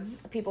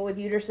people with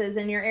uteruses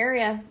in your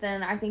area,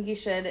 then I think you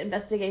should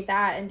investigate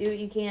that and do what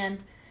you can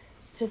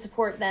to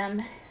support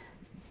them.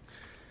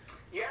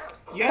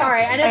 Yeah.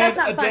 Sorry, I know that's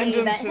And not funny,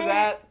 addendum but- to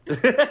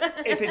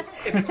that, if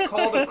it's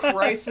called a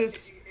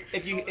crisis,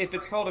 if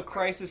it's called a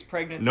crisis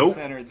pregnancy Nope.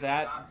 center,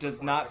 that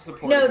does not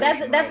support. No,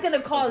 abortion that's rights.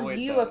 going to cause Avoid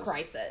you a those.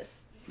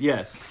 crisis.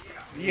 Yes.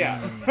 Yeah.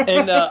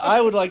 And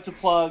I would like to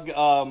plug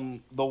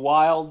The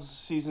Wilds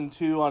Season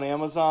 2 on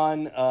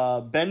Amazon.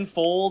 Ben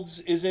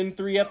Folds is in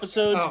 3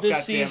 episodes Oh, this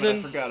God damn it, I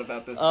season. forgot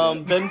about this.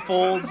 bit. Ben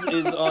Folds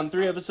is on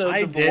 3 episodes I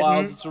of The didn't.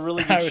 Wilds. It's a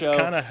really good I was show.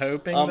 kind of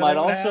hoping. that I'd it would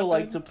also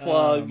like to happen.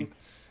 plug...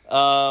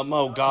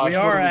 oh gosh, we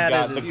what are do we at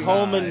got? it The as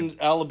Coleman,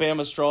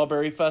 Alabama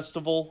Strawberry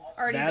Festival.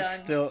 Already That's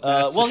done. still.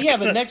 That's Well, just yeah,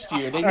 but gonna- next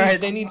year All right.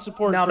 they need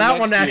support. Now for that next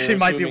one actually year,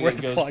 might be assuming worth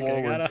it goes plugging.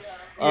 forward. I don't-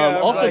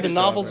 Also, like the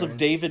novels of Strawberry.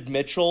 David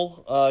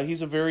Mitchell.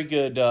 He's a very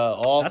good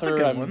author.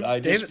 good one.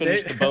 I just David-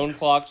 finished The Bone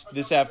Clocks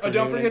this Oh, afternoon.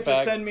 don't forget in fact.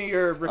 to send me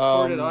your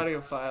recorded Um,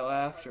 audio file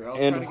after. I'll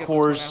try And to of get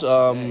course, this one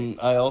out today.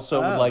 I also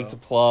would like Oh. to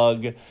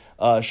plug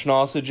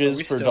Schnausages Are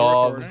we for still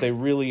dogs. recording? They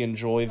really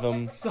enjoy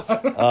them. It's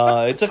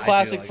a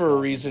classic like for a sausages.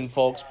 reason,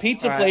 folks.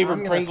 Pizza All right, flavored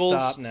I'm gonna Pringles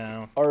Stop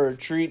now. are a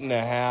treat and a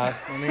half.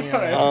 Let me, Catch you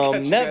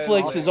guys.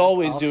 Netflix is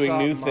always I'll doing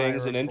stop new my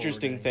things and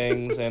interesting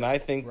recording. things, and I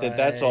think that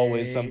that's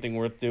always Right something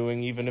worth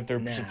doing, even if their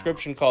now.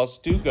 subscription costs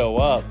do go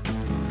up.